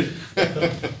get, David.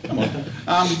 Come on.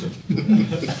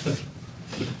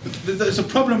 There's a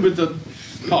problem with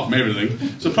apart from everything,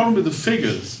 there's a problem with the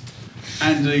figures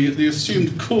and the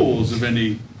assumed cause of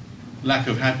any lack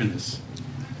of happiness.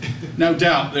 No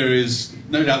doubt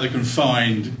they can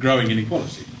find growing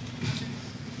inequality.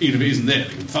 Even if it isn't there,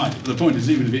 they can find it. But the point is,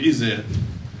 even if it is there,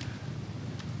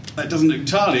 that doesn't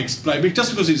entirely explain.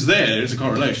 Just because it's there, it's a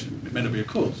correlation. It may not be a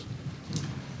cause.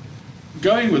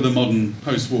 Going with the modern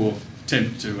post-war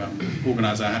attempt to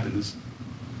organise our happiness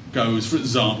goes, for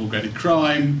example, greater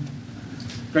crime,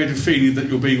 greater feeling that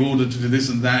you're being ordered to do this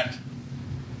and that,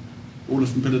 ordered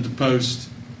from pillar to post.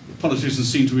 Politicians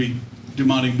seem to be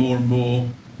demanding more and more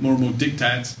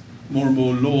diktats, more and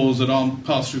more laws that aren't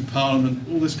passed through Parliament,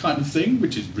 all this kind of thing,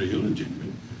 which is real and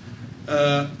genuine.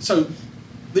 So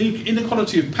the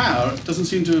inequality of power doesn't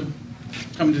seem to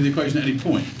come into the equation at any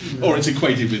point, or it's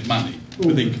equated with money,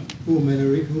 with income. All men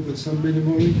are equal, but some men are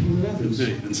more equal than others.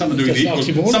 Indeed, and some are doing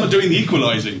the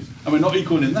equalising, and we're not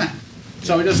equal in that.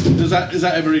 So is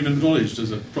that ever even acknowledged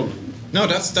as a problem? No,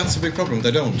 that's a big problem.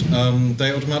 They don't.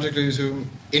 They automatically assume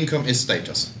income is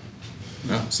status.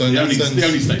 Yeah. So in the that sense, the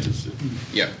only status.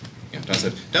 Yeah, that's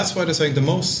it. That's why they're saying the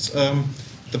most,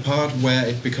 the part where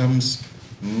it becomes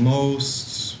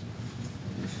most,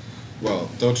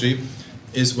 dodgy,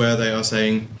 is where they are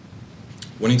saying,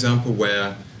 one example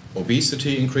where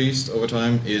obesity increased over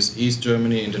time is East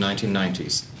Germany in the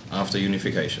 1990s, after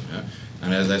unification. Yeah?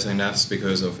 And as they're saying, that's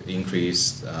because of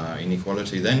increased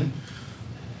inequality then.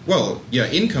 Well, yeah,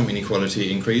 income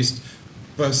inequality increased,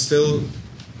 but still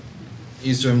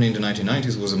East Germany in the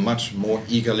 1990s was a much more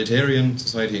egalitarian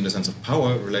society in the sense of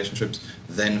power relationships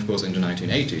than, of course, in the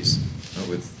 1980s,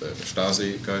 with the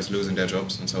Stasi guys losing their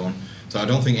jobs and so on. So I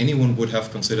don't think anyone would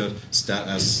have considered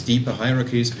as steeper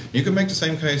hierarchies. You can make the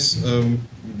same case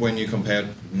when you compare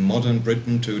modern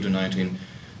Britain to the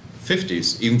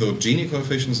 1950s, even though Gini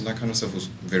coefficients and that kind of stuff was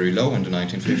very low in the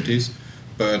 1950s.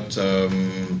 But I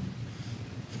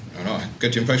don't know, I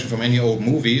get the impression from any old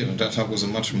movie that was a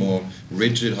much more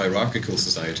rigid, hierarchical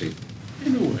society.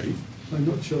 In a way. I'm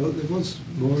not sure. There was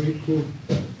more equal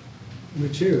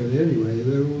materially anyway.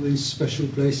 There were all these special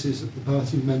places that the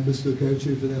party members could go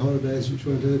to for their holidays which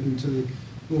weren't open to the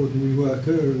ordinary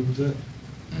worker, and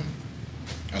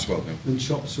as well, yeah. And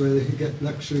shops where they could get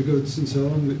luxury goods and so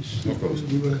on, which of course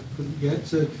you couldn't get.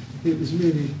 So it was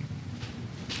really...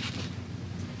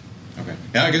 Okay.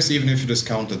 Yeah, I guess even if you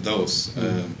discounted those,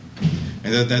 and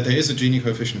there is a Gini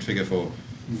coefficient figure for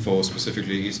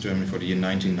specifically East Germany for the year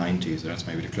 1990, so that's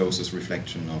maybe the closest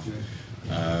reflection of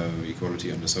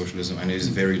equality under socialism, and it is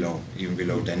very low, even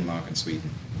below Denmark and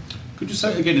Sweden. Could you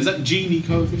say it again? Is that Gini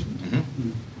coefficient?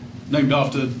 Mm-hmm. Named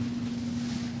after?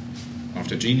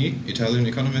 After Gini, Italian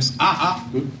economist.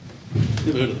 Good.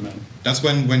 Never heard of the man. That's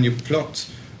when you plot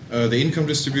the income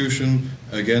distribution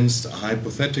against a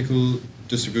hypothetical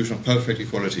distribution of perfect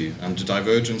equality, and the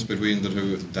divergence between the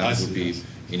two, that would be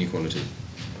inequality.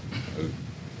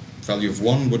 Value of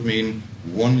 1 would mean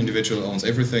one individual owns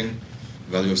everything.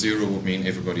 Value of 0 would mean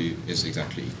everybody is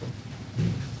exactly equal.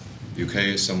 UK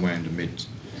is somewhere in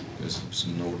the It's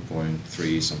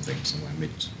 0.3 something, somewhere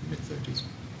mid-30s.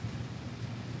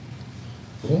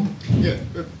 Cool. Yeah,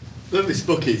 this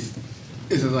book is,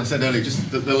 as I said earlier,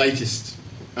 just the latest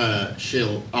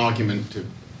shill argument to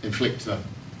inflict the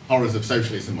horrors of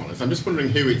socialism on us. I'm just wondering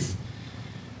who it's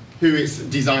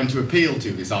designed to appeal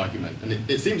to, this argument. And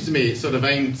it seems to me it's sort of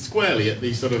aimed squarely at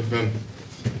these sort of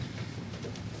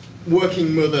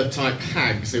working mother type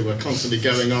hags who are constantly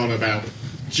going on about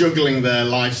juggling their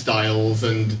lifestyles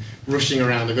and rushing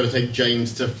around. They've got to take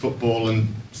James to football and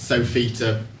Sophie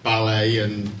to ballet,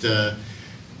 and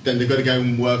then they've got to go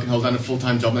and work and hold down a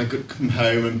full-time job, and they've got to come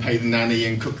home and pay the nanny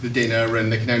and cook the dinner,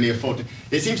 and they can only afford to...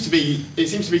 It seems to be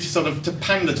to sort of to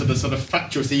pander to the sort of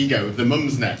fatuous ego of the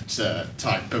Mumsnet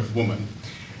type of woman.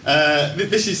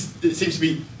 It seems to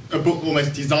be a book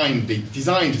almost designed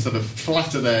to sort of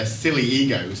flatter their silly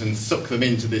egos and suck them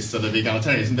into this sort of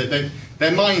egalitarianism.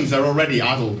 Their minds are already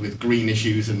addled with green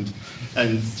issues, and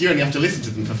you only have to listen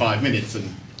to them for 5 minutes,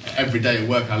 and every day at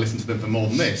work I listen to them for more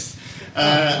than this.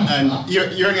 And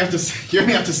you only have to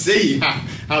see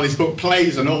how this book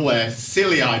plays on all their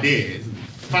silly ideas,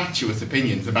 fatuous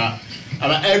opinions about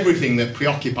everything that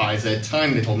preoccupies their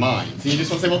tiny little minds. And you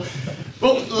just want to say,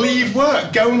 well, leave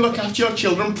work, go and look after your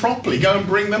children properly, go and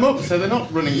bring them up so they're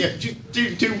not running. Yeah,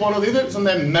 do one or the other, and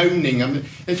they're moaning. I mean,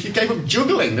 if you gave up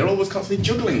juggling, they're always constantly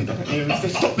juggling. You know, if they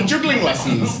stop the juggling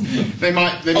lessons, they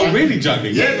might... really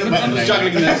juggling? Yeah, they're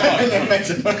juggling in their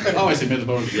time. Oh, I see,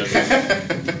 metaphorically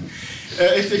juggling.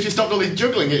 If you stopped all this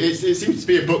juggling, it seems to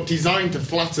be a book designed to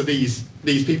flatter these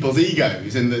people's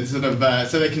egos, and the sort of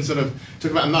so they can sort of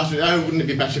talk about matter. Oh, wouldn't it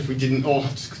be better if we didn't all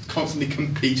have to constantly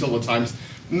compete all the time?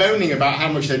 Moaning about how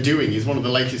much they're doing is one of the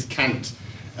latest cant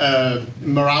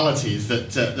moralities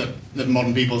that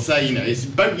modern people say. You know,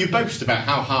 you boast about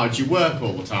how hard you work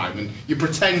all the time, and you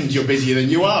pretend you're busier than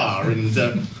you are, and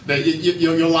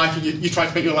your life. You try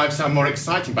to make your life sound more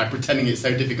exciting by pretending it's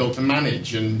so difficult to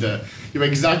manage, and you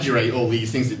exaggerate all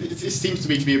these things. It seems to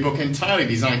me to be a book entirely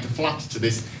designed to flatter to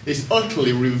this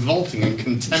utterly revolting and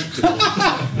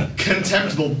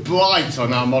contemptible blight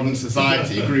on our modern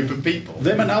society, a group of people.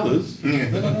 Them and others.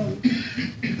 Yeah.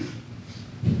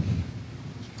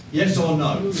 Yes or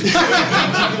no? Is it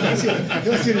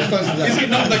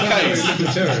not the case?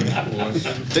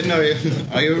 Didn't know.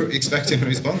 Are you expecting a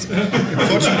response?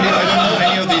 Unfortunately, I don't know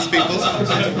any of these people.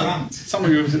 Some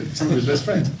of his best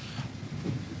friends.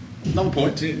 Another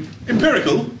point.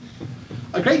 Empirical.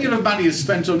 A great deal of money is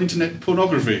spent on internet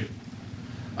pornography.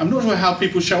 I'm not sure how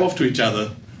people show off to each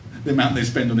other the amount they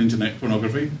spend on internet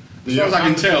pornography. As far as I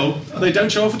can tell, they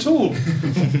don't show off at all.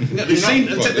 They seem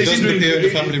to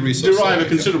derive a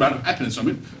considerable amount of happiness from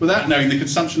it without knowing the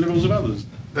consumption levels of others.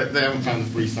 They haven't found the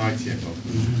free sites yet.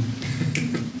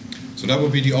 So that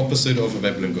would be the opposite of a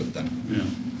Veblen good then. Yeah.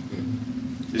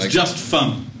 It's just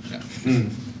fun. Yeah.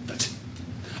 That's it.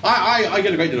 I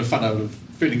get a great deal of fun out of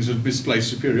feelings of misplaced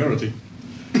superiority.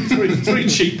 It's very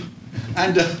cheap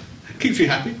and keeps you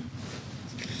happy.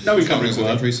 No income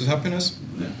required. Increases happiness.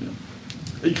 Yeah.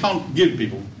 You can't give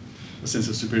people a sense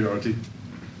of superiority.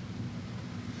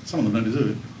 Some of them don't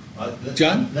deserve it.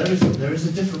 John? There is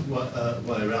a different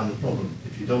way around the problem.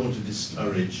 If you don't want to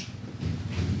discourage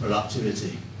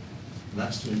productivity, and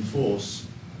that's to enforce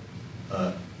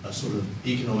a sort of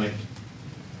economic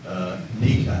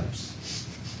kneecaps,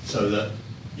 so that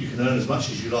you can earn as much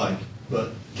as you like,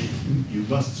 but you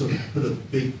must sort of put a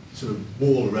big sort of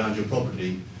wall around your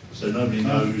property so nobody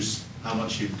knows how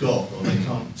much you've got, or they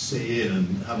can't see in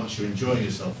and how much you're enjoying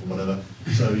yourself or whatever.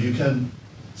 So you can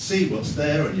see what's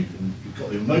there, and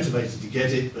you're motivated to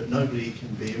get it, but nobody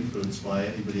can be influenced by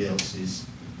anybody else's.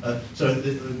 So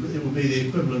it would be the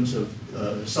equivalent of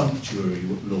sumptuary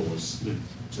laws. You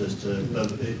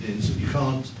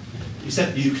can't,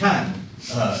 except you can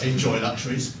enjoy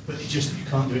luxuries, but you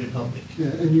can't do it in public. Yeah,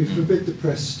 and you forbid the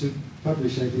press to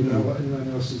publish anything about what anyone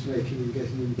else is making and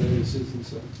getting in bonuses and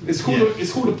so on.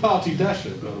 It's called a party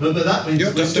dasher. But that means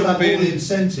Yeah, we still have all been- the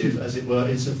incentive, as it were,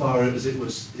 insofar as it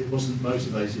wasn't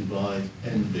motivated by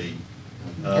envy.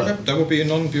 Okay, that would be a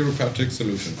non-bureaucratic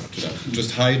solution to that.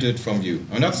 Just hide it from you.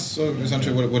 I mean, that's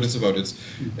essentially what it's about. It's.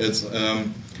 I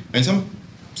mean,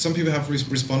 some people have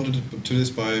responded to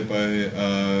this by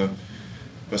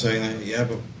saying that, yeah,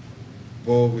 but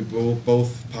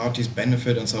both parties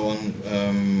benefit and so on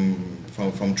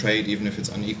from trade, even if it's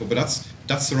unequal. But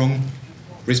that's the wrong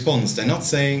response. They're not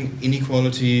saying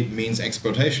inequality means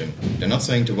exploitation. They're not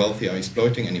saying the wealthy are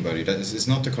exploiting anybody. That is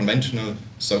not the conventional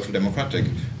social democratic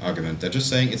argument. They're just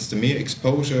saying it's the mere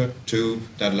exposure to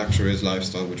that luxurious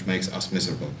lifestyle which makes us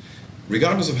miserable,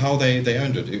 regardless of how they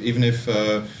earned it. Even if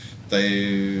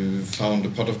they found a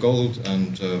pot of gold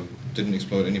and didn't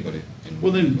exploit anybody.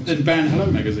 Well, then ban Hello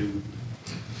magazine.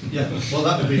 Yeah, well,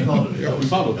 that would be part of it. That would be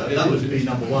part of it. That would be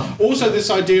number one. Also, this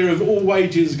idea of all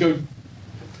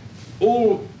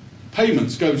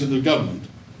payments go to the government,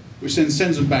 which then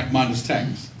sends them back minus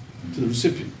tax to the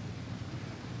recipient.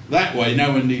 That way,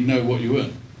 no one need know what you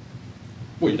earn.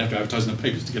 Well, you'd have to advertise in the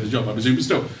papers to get a job, I presume, but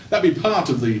still, that'd be part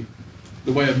of the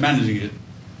way of managing it.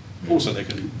 Also, they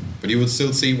can. But you would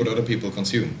still see what other people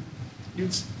consume.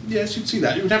 Yes, you'd see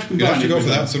that. You would have to You'd combine have to it go with for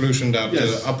that solution that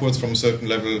Yes. upwards from a certain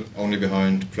level, only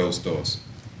behind closed doors.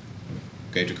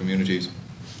 Gated communities,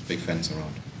 big fence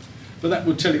around. But that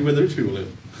would tell you where the rich people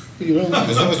live.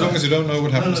 As long as you don't know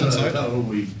what happens inside. That would all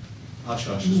be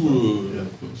hush-hush as well. Ooh, Yeah.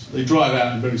 of course. They drive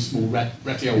out in very small,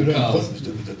 ratty old cars.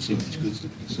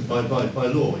 By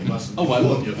law, you mustn't Oh, by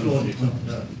law. flaunt your car.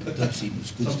 No.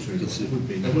 Sumptuary laws.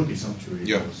 There would be sumptuary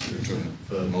Yeah, laws. true.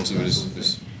 For Most of it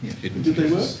is hidden. Did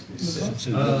they work?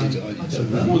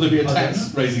 Or would there be a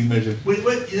tax-raising measure?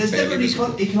 There's never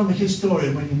an economic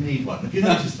historian when you need one. Have you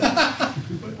noticed that?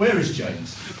 Where is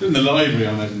James? In the library,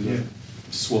 I imagine. Yeah.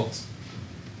 SWAT.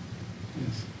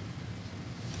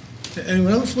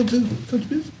 Anyone else want to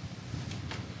contribute?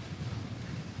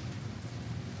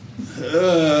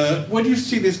 Where do you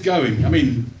see this going? I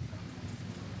mean,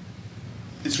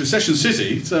 it's Recession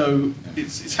City, so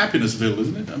it's Happinessville,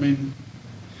 isn't it? I mean,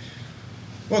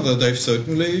 Well, they've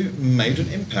certainly made an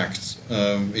impact.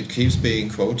 It keeps being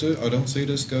quoted. I don't see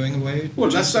this going away. well,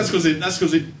 that's because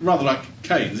it rather like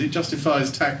Keynes, it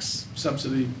justifies tax,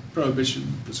 subsidy, prohibition,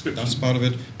 prescription. That's part of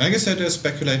it. I guess that they're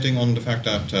speculating on the fact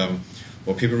that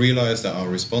people realize there are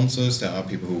responses, there are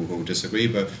people who disagree,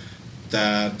 but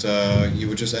that you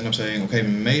would just end up saying, okay,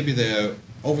 maybe they're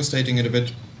overstating it a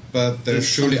bit, but they're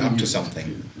surely up to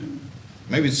something.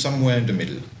 Maybe it's somewhere in the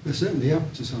middle. They're certainly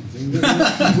up to something.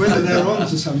 Whether they're on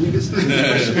to something is a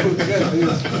question altogether.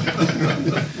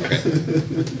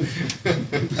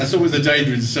 That's always the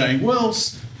danger in saying, well,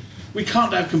 we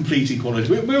can't have complete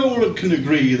equality. We all can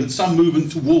agree that some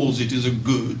movement towards it is a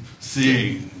good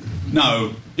thing.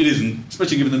 No, it isn't,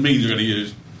 especially given the means you're going to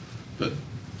use. But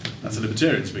that's a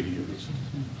libertarian speaking, of course.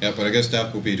 Yeah, but I guess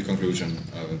that will be the conclusion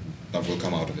that will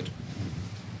come out of it.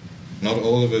 Not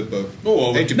all of it, but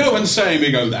 80%. No one's saying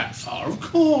we go that far, of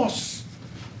course.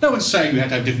 No one's saying we have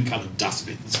to have different coloured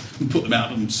dustbins and put them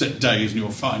out on set days and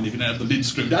you're fine if you don't have the lid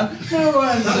screwed down. No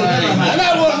one's saying that.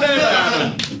 That will never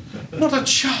happen. Not a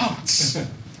chance.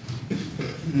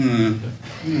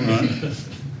 Right.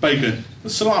 Bacon. The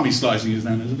salami slicing is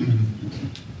known as, isn't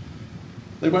it?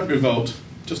 They won't revolt.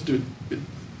 Just do it.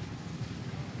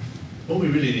 What we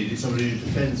really need is somebody who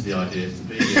defends the idea to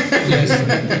be Yes.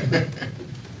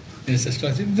 Yes, that's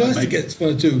right. It's nice to get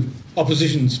one or two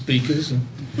opposition speakers. I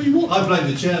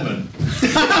blame the chairman.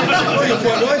 Oh, you're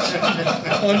quite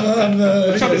right.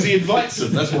 The trouble is he invites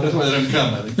them. That's why they don't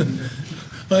come, I think.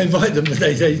 I invite them, but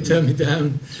they turn me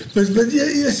down. But yeah,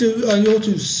 yes, you ought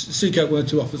to seek out one or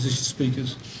two opposition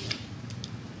speakers.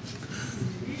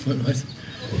 Quite right.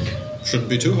 Shouldn't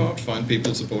be too hard to find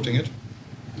people supporting it.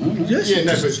 Yes. Yeah,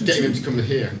 no, but getting them to come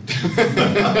here.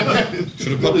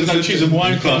 Should have Well, there's published no it. cheese and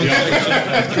wine party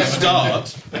to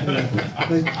start.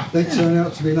 They turn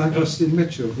out to be like Austin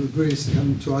Mitchell, who agrees to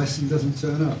come twice and doesn't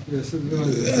turn up. Yes,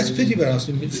 That's a pity about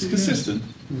Austin Mitchell. It's consistent.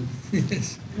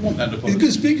 Yes. You want that to He's a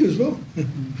good speaker as well.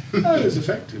 No, it's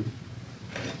effective.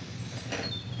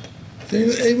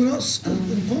 Anyone else?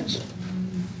 Any points?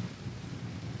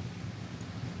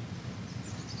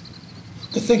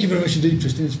 Well, thank you very much indeed,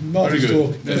 Kristian. It's marvellous Very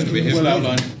good. talk. Yes, Thank you. well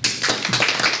outlined.